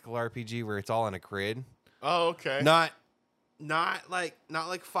tactical RPG where it's all on a grid. Oh, okay. Not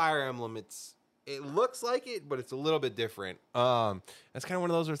like Fire Emblem. It looks like it, but it's a little bit different. That's kind of one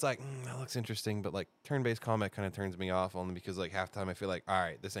of those where it's like, that looks interesting, but like turn-based combat kind of turns me off only because like half the time I feel like, all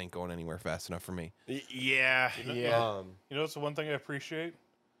right, this ain't going anywhere fast enough for me. Yeah. You know, it's the one thing I appreciate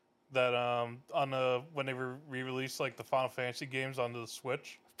that when they re-released like the Final Fantasy games onto the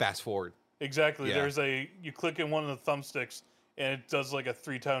Switch. Fast forward. Exactly. Yeah. You click in one of the thumbsticks and it does like a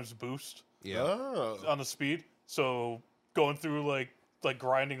 3 times boost Yeah. Oh. on the speed. So going through like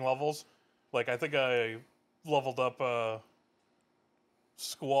grinding levels, like I think I leveled up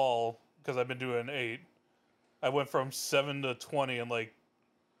Squall because I've been doing 8. I went from 7 to 20 in like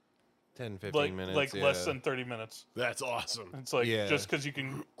 10, 15 minutes. like less than 30 minutes. That's awesome. It's like Yeah. just because you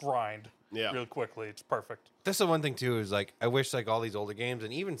can grind real quickly, it's perfect. That's the one thing too is like I wish like all these older games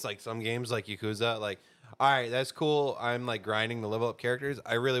and even like some games like Yakuza, like, all right, that's cool. I'm like grinding to level up characters.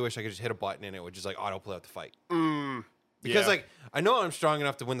 I really wish I could just hit a button and it would just like autoplay out the fight. Because like I know I'm strong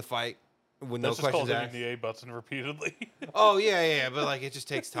enough to win the fight with no That's just called questions hitting asked. the A button repeatedly. Oh yeah, but like it just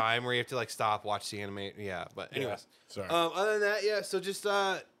takes time where you have to like stop, watch the anime. Yeah, but anyways, Sorry. other than that, yeah. So just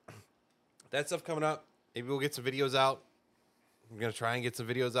that stuff coming up. Maybe we'll get some videos out. I'm gonna try and get some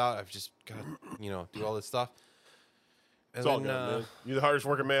videos out. I've just got to do all this stuff. And It's all good, man. You're the hardest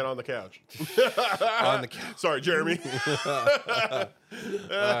working man on the couch. on the couch. Sorry, Jeremy.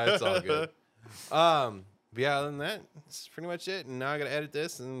 It's all good. But yeah, other than that, it's pretty much it. And now I gotta edit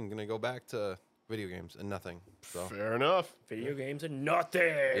this, and I'm gonna go back to video games and nothing. So Fair enough. Video games and nothing.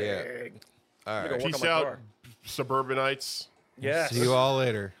 Yeah. all I'm gonna right. go work Peace on my out, car. suburbanites. Yes. See you all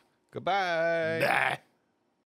later. Goodbye. Nah.